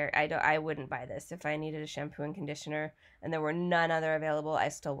that their hair, I wouldn't buy this. If I needed a shampoo and conditioner and there were none other available, I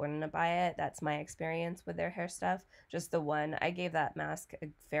still wouldn't buy it. That's my experience with their hair stuff. Just the one. I gave that mask a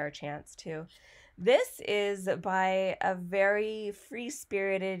fair chance too. This is by a very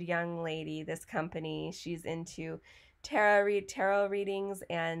free-spirited young lady, this company. She's into tarot readings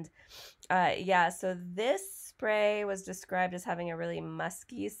and yeah, so this spray was described as having a really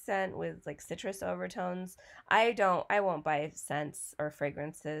musky scent with like citrus overtones. I won't buy scents or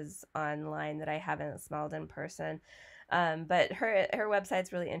fragrances online that I haven't smelled in person. But her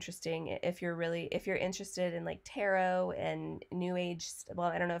website's really interesting if you're interested in like tarot and new age. Well,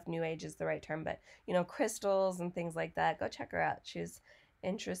 I don't know if new age is the right term, but you know, crystals and things like that. Go check her out. She's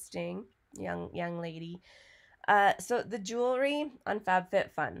interesting, young lady. So the jewelry on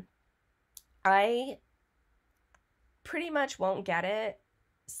FabFitFun, I pretty much won't get it.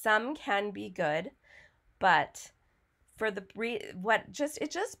 Some can be good, but for the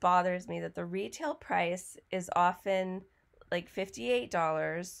it just bothers me that the retail price is often like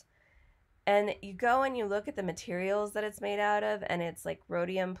 $58, and you go and you look at the materials that it's made out of, and it's like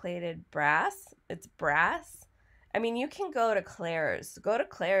rhodium plated brass. It's brass. I mean, you can go to Claire's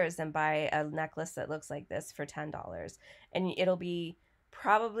and buy a necklace that looks like this for $10, and it'll be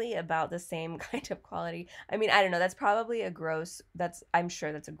probably about the same kind of quality. I mean, I don't know, I'm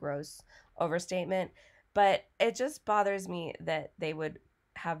sure that's a gross overstatement, but it just bothers me that they would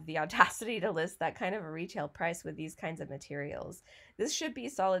have the audacity to list that kind of a retail price with these kinds of materials. This should be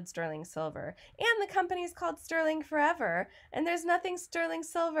solid sterling silver, and the company's called Sterling Forever, and there's nothing sterling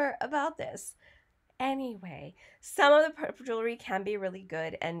silver about this. Anyway, some of the jewelry can be really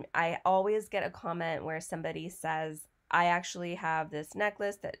good, and I always get a comment where somebody says, I actually have this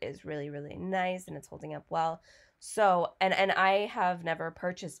necklace that is really, really nice and it's holding up well. So, and I have never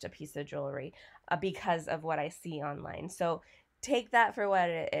purchased a piece of jewelry because of what I see online. So take that for what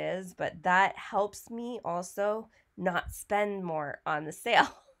it is, but that helps me also not spend more on the sale.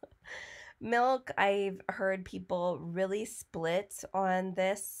 Milk, I've heard people really split on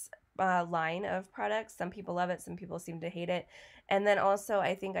this line of products. Some people love it, some people seem to hate it. And then also,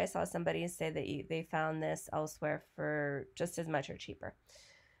 I think I saw somebody say that they found this elsewhere for just as much or cheaper.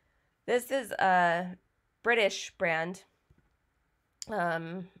 This is a British brand.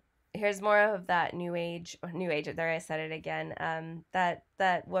 Here's more of that new age. There, I said it again.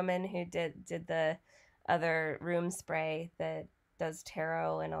 That woman who did the other room spray that does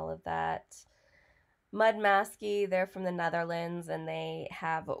tarot and all of that. Mud Masky, they're from the Netherlands, and they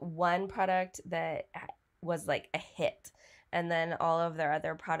have one product that was like a hit, and then all of their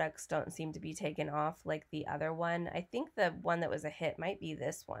other products don't seem to be taken off like the other one. I think the one that was a hit might be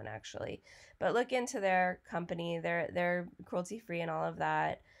this one actually, but look into their company. They're cruelty free and all of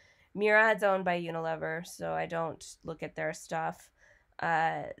that. Murad's owned by Unilever, so I don't look at their stuff.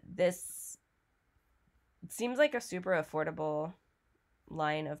 This seems like a super affordable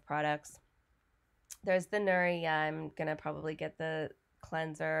line of products. There's the Nuri. Yeah, I'm gonna probably get the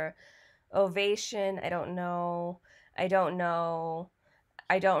cleanser. Ovation, I don't know. I don't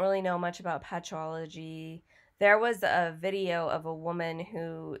really know much about petrology. There was a video of a woman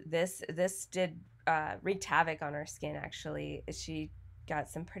who this did wreaked havoc on her skin. Actually, she got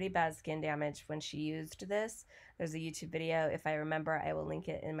some pretty bad skin damage when she used this. There's a YouTube video. If I remember, I will link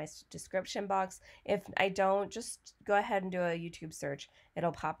it in my description box. If I don't, just go ahead and do a YouTube search.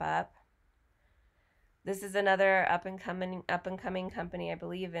 It'll pop up. This is another up and coming company, I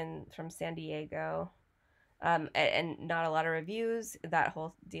believe, from San Diego, and not a lot of reviews. That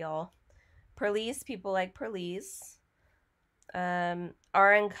whole deal. Perlice, people like Perlice.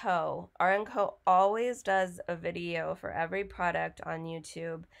 R&Co. R&Co always does a video for every product on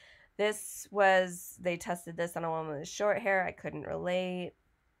YouTube. They tested this on a woman with short hair. I couldn't relate.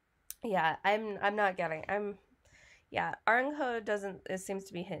 Yeah, I'm not getting. R&Co it seems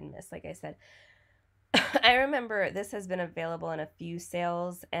to be hit and miss, like I said. I remember this has been available in a few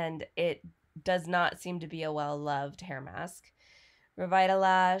sales, and it does not seem to be a well-loved hair mask.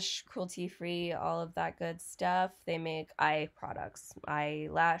 Revitalash, cruelty-free, all of that good stuff. They make eye products,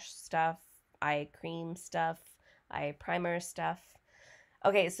 eyelash stuff, eye cream stuff, eye primer stuff.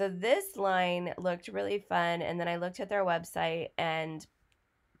 Okay, so this line looked really fun, and then I looked at their website, and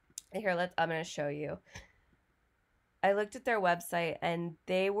here, I'm going to show you. I looked at their website, and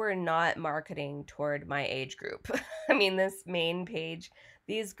they were not marketing toward my age group. I mean, this main page,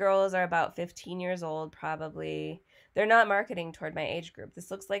 these girls are about 15 years old, probably. They're not marketing toward my age group.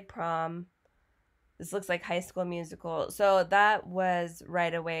 This looks like prom. This looks like High School Musical. So that was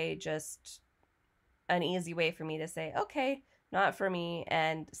right away just an easy way for me to say, okay, not for me,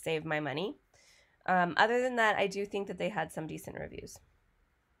 and save my money. Other than that, I do think that they had some decent reviews.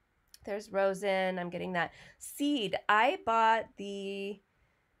 There's Rosen. I'm getting that. Seed. I bought the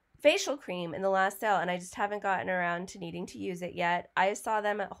facial cream in the last sale, and I just haven't gotten around to needing to use it yet. I saw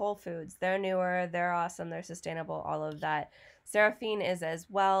them at Whole Foods. They're newer, they're awesome, they're sustainable, all of that. Seraphine is as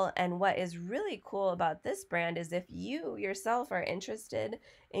well. And what is really cool about this brand is if you yourself are interested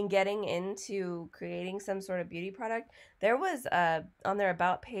in getting into creating some sort of beauty product, there was on their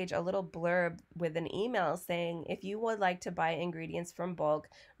about page a little blurb with an email saying if you would like to buy ingredients from bulk,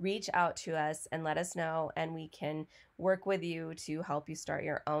 reach out to us and let us know, and we can work with you to help you start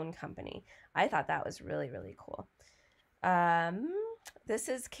your own company. I thought that was really, really cool. This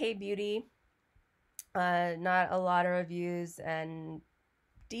is K Beauty. Not a lot of reviews and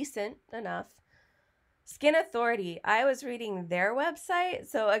decent enough. Skin Authority. I was reading their website.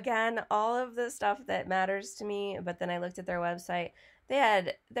 So again, all of the stuff that matters to me, but then I looked at their website.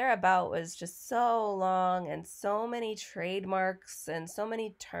 Their about was just so long and so many trademarks and so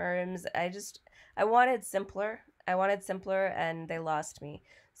many terms. I wanted simpler. And they lost me.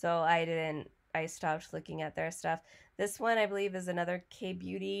 So I stopped looking at their stuff. This one I believe is another K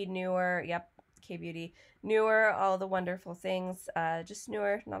Beauty, newer. Yep, K Beauty, newer, all the wonderful things, just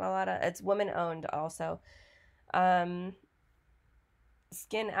newer, not a lot of, it's woman owned also. Skin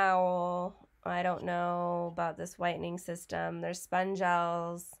Owl, I don't know about this whitening system. There's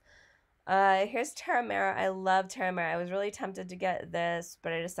Spongels. Here's Terramera. I love Terramera. I was really tempted to get this,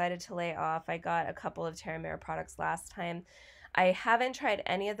 but I decided to lay off. I got a couple of Terramera products last time. I haven't tried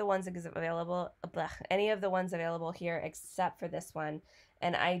any of the ones available, here except for this one,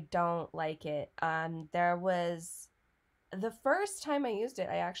 and I don't like it. There was the first time I used it,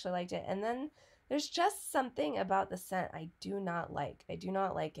 I actually liked it, and then there's just something about the scent I do not like. I do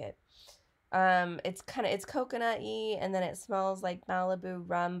not like it. It's coconut-y, and then it smells like Malibu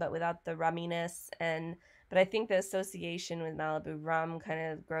rum, but without the rumminess. But I think the association with Malibu rum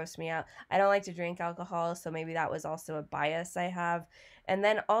kind of grossed me out. I don't like to drink alcohol, so maybe that was also a bias I have. And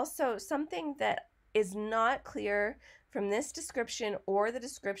then also something that is not clear from this description or the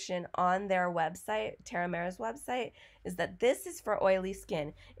description on their website, Terramera's website, is that this is for oily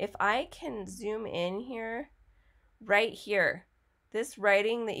skin. If I can zoom in here, right here, this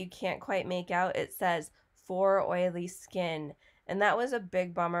writing that you can't quite make out, it says for oily skin. And that was a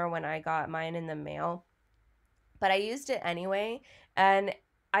big bummer when I got mine in the mail. But I used it anyway, and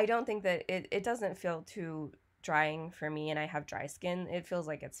I don't think that it doesn't feel too drying for me, and I have dry skin. It feels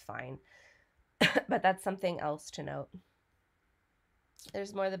like it's fine. But that's something else to note.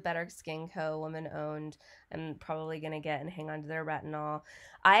 There's more the Better Skin Co. woman owned. I'm probably going to get and hang on to their retinol.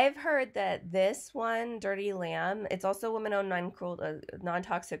 I've heard that this one, Dirty Lamb, it's also woman owned,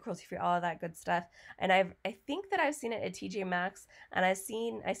 non-toxic, cruelty-free, all of that good stuff. And I think that I've seen it at TJ Maxx, and I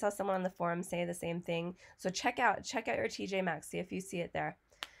saw someone on the forum say the same thing. So check out your TJ Maxx, see if you see it there.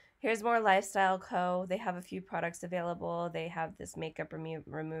 Here's more Lifestyle Co. They have a few products available. They have this makeup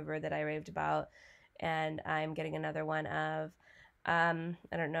remover that I raved about, and I'm getting another one of. I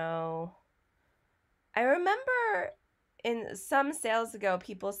don't know. I remember in some sales ago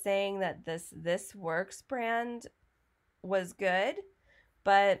people saying that this Works brand was good,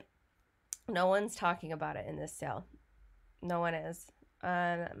 but no one's talking about it in this sale. No one is.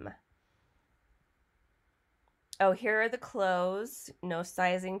 Oh, here are the clothes. No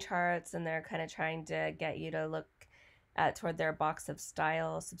sizing charts, and they're kind of trying to get you to look toward their box of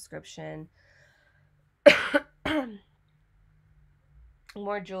style subscription.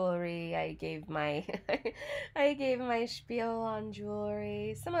 More jewelry. I gave my spiel on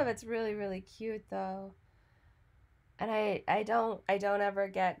jewelry. Some of it's really, really cute though. And I don't ever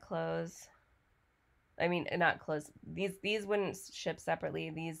get clothes. I mean, not clothes. These wouldn't ship separately.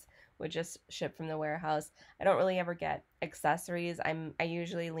 These would just ship from the warehouse. I don't really ever get accessories. I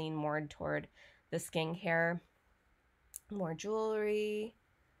usually lean more toward the skincare. More jewelry.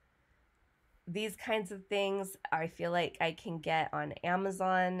 These kinds of things I feel like I can get on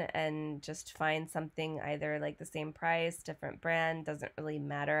Amazon and just find something either like the same price, different brand, doesn't really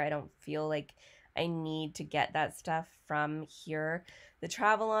matter. I don't feel like I need to get that stuff from here. The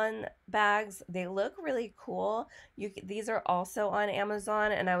Travel-On bags, they look really cool. These are also on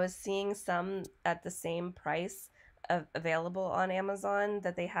Amazon, and I was seeing some at the same price available on Amazon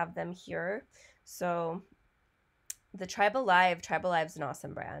that they have them here. So the Tribalive's an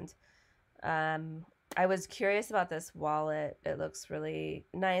awesome brand. I was curious about this wallet. It looks really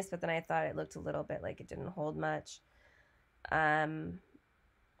nice, but then I thought it looked a little bit like it didn't hold much. Um,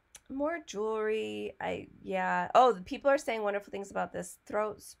 more jewelry. Yeah. Oh, the people are saying wonderful things about this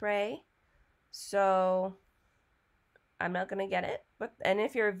throat spray. So I'm not gonna get it. But and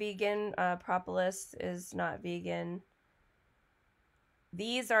if you're a vegan, propolis is not vegan.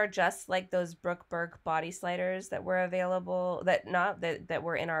 These are just like those Brooke Burke body sliders that were available that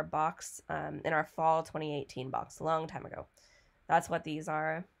were in our box, in our fall 2018 box a long time ago. That's what these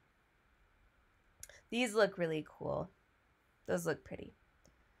are. These look really cool. Those look pretty.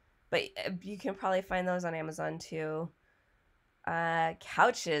 But you can probably find those on Amazon too.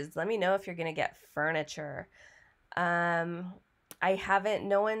 Couches. Let me know if you're gonna get furniture. I haven't.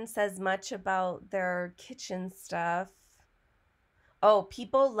 No one says much about their kitchen stuff. Oh,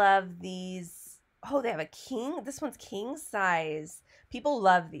 people love these. Oh, they have a king. This one's king size. People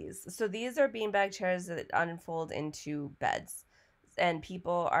love these. So these are beanbag chairs that unfold into beds, and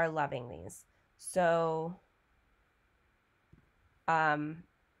people are loving these. So,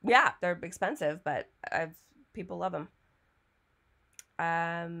 yeah, they're expensive, but people love them.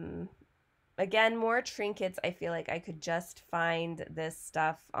 Again, more trinkets. I feel like I could just find this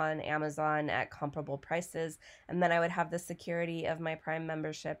stuff on Amazon at comparable prices, and then I would have the security of my Prime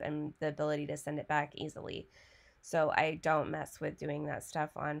membership and the ability to send it back easily. So I don't mess with doing that stuff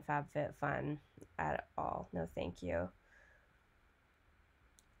on FabFitFun at all. No, thank you.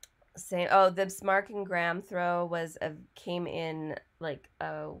 Same. Oh, the Mark and Graham throw came in like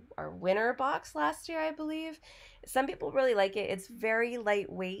our winter box last year, I believe. Some people really like it. It's very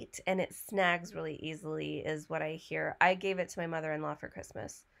lightweight and it snags really easily, is what I hear. I gave it to my mother-in-law for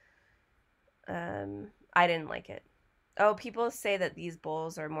Christmas. I didn't like it. Oh, people say that these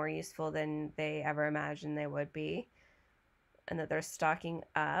bowls are more useful than they ever imagined they would be, and that they're stocking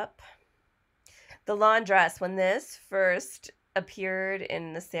up. The laundress, when this first appeared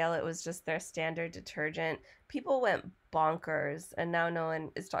in the sale, it was just their standard detergent. People went bonkers, and now no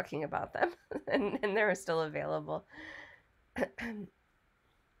one is talking about them, and they're still available.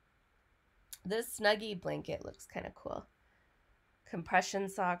 This Snuggie blanket looks kind of cool. Compression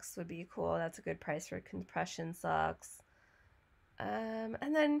socks would be cool. That's a good price for compression socks. And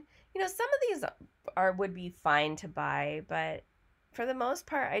then, some of these would be fine to buy, but for the most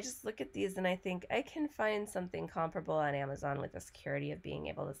part, I just look at these and I think I can find something comparable on Amazon with the security of being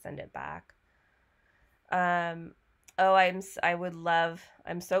able to send it back. Oh, I'm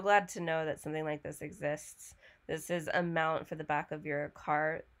so glad to know that something like this exists. This is a mount for the back of your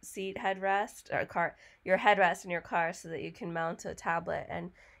car seat headrest, or your headrest in your car, so that you can mount a tablet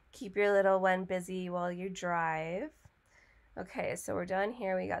and keep your little one busy while you drive. Okay, so we're done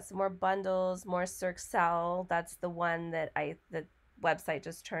here. We got some more bundles, more Circel. That's the one that the website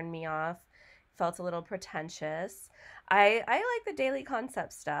just turned me off. Felt a little pretentious. I like the Daily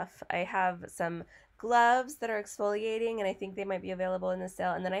Concept stuff. I have some gloves that are exfoliating, and I think they might be available in the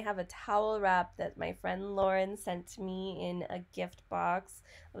sale. And then I have a towel wrap that my friend Lauren sent to me in a gift box.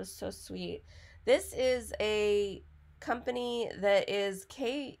 It was so sweet. This is a company that is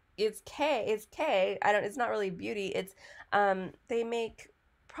K. It's K. It's not really beauty. It's they make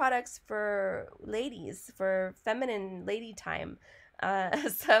products for ladies, for feminine lady time.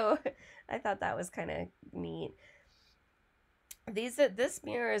 So I thought that was kind of neat. This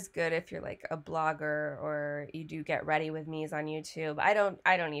mirror is good if you're like a blogger or you do get ready with me's on YouTube. I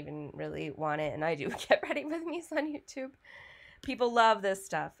don't even really want it, and I do get ready with me's on YouTube. People love this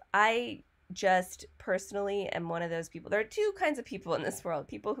stuff. I just personally am one of those people. There are two kinds of people in this world: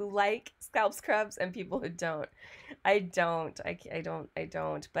 people who like scalp scrubs and people who don't. I don't,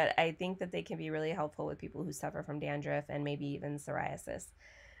 but I think that they can be really helpful with people who suffer from dandruff and maybe even psoriasis.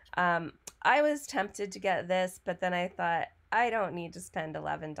 I was tempted to get this, but then I thought, I don't need to spend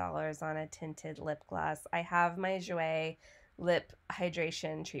 $11 on a tinted lip gloss. I have my Jouer lip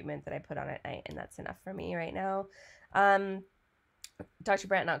hydration treatment that I put on at night, and that's enough for me right now. Dr.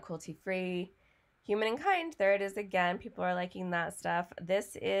 Brandt, not cruelty-free. Human and Kind, there it is again. People are liking that stuff.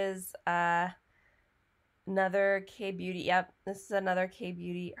 This is another K-Beauty. Yep, this is another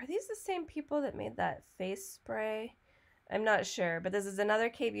K-Beauty. Are these the same people that made that face spray? I'm not sure, but this is another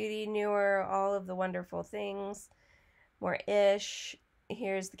K-Beauty, newer, all of the wonderful things. More ish.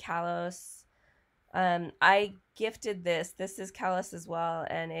 Here's the Kalos. I gifted this. This is Kalos as well,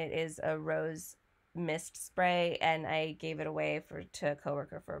 and it is a rose mist spray, and I gave it away to a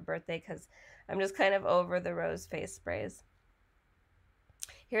coworker for a birthday because I'm just kind of over the rose face sprays.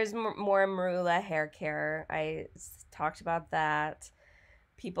 Here's more Marula hair care. I talked about that.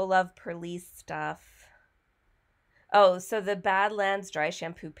 People love Perlice stuff. Oh, so the Badlands dry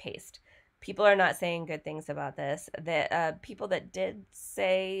shampoo paste. People are not saying good things about this. The people that did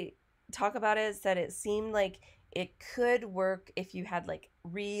talk about it said it seemed like It could work if you had like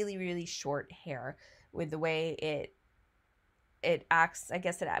really, really short hair with the way it acts. I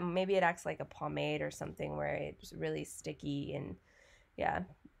guess maybe it acts like a pomade or something where it's really sticky and yeah.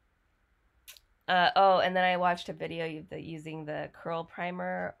 Oh, and then I watched a video using the curl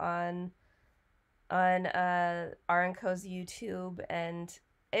primer on R&Co's YouTube, and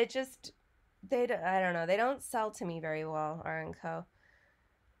it just I don't know, they don't sell to me very well, R&Co.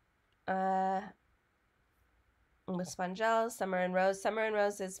 With Spongel, Summer and Rose. Summer and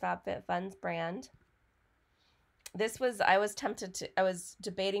Rose is FabFitFun's brand. I was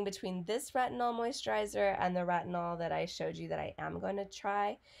debating between this retinol moisturizer and the retinol that I showed you that I am going to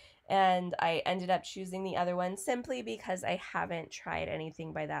try. And I ended up choosing the other one simply because I haven't tried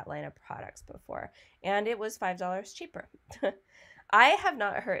anything by that line of products before. And it was $5 cheaper. I have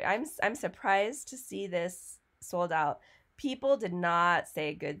not heard, I'm surprised to see this sold out. People did not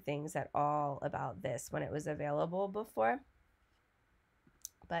say good things at all about this when it was available before.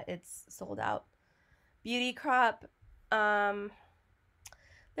 But it's sold out. Beauty Crop. Their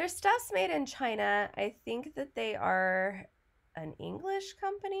stuff's made in China. I think that they are an English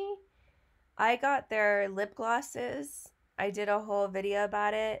company. I got their lip glosses. I did a whole video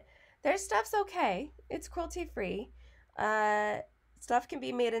about it. Their stuff's okay. It's cruelty-free. Stuff can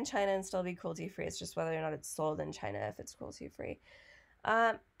be made in China and still be cruelty-free. It's just whether or not it's sold in China if it's cruelty-free.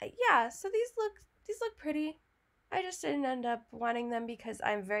 Yeah, so these look pretty. I just didn't end up wanting them because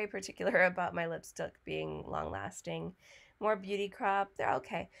I'm very particular about my lipstick being long-lasting. More Beauty Crop. They're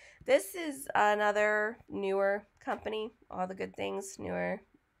okay. This is another newer company. All the good things, newer.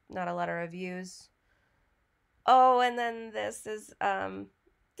 Not a lot of reviews. Oh, and then this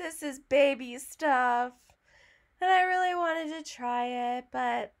is baby stuff. And I really wanted to try it,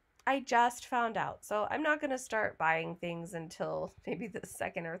 but I just found out. So I'm not going to start buying things until maybe the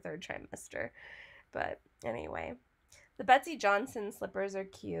second or third trimester. But anyway, the Betsy Johnson slippers are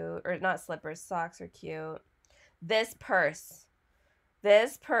cute. Or not slippers, socks are cute. This purse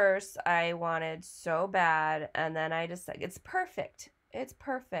I wanted so bad. And then I just, it's perfect. It's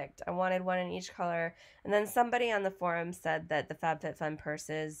perfect. I wanted one in each color. And then somebody on the forum said that the FabFitFun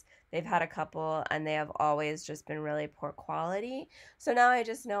purses, they've had a couple and they have always just been really poor quality. So now I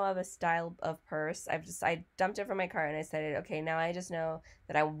just know of a style of purse. I dumped it from my cart and I said, okay, now I just know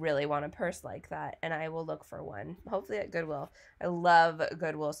that I really want a purse like that and I will look for one. Hopefully at Goodwill. I love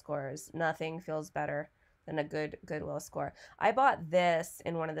Goodwill scores. Nothing feels better than a good Goodwill score. I bought this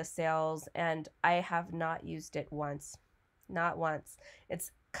in one of the sales and I have not used it once. Not once.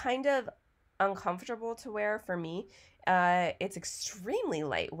 It's kind of uncomfortable to wear for me. It's extremely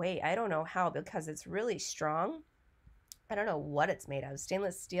lightweight. I don't know how because it's really strong. I don't know what it's made of.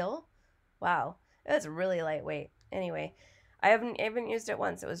 Stainless steel? Wow. It's really lightweight. Anyway, I haven't used it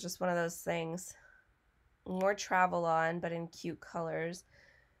once. It was just one of those things. More travel on, but in cute colors.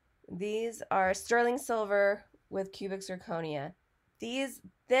 These are sterling silver with cubic zirconia. This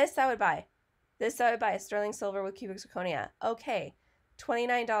I would buy. This I would buy, sterling silver with cubic zirconia. Okay,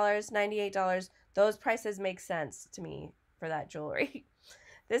 $29, $98. Those prices make sense to me for that jewelry.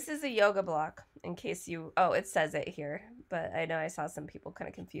 This is a yoga block, in case you... Oh, it says it here, but I know I saw some people kind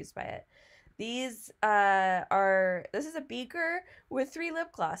of confused by it. These this is a beaker with 3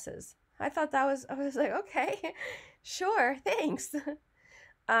 lip glosses. I thought that was... I was like, okay, sure, thanks.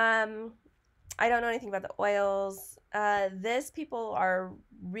 I don't know anything about the oils. This people are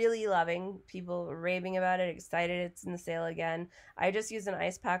really loving. People raving about it, excited it's in the sale again. I just use an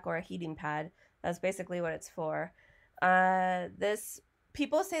ice pack or a heating pad. That's basically what it's for.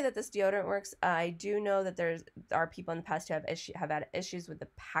 People say that this deodorant works. I do know that there are people in the past who have had issues with the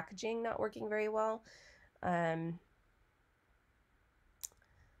packaging not working very well. I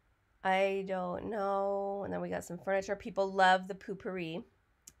don't know. And then we got some furniture. People love the Poopery.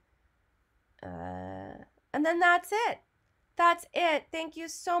 And then that's it. That's it. Thank you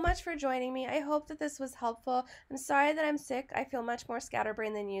so much for joining me. I hope that this was helpful. I'm sorry that I'm sick. I feel much more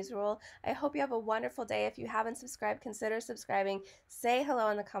scatterbrained than usual. I hope you have a wonderful day. If you haven't subscribed, consider subscribing. Say hello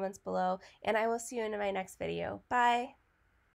in the comments below, and I will see you in my next video. Bye.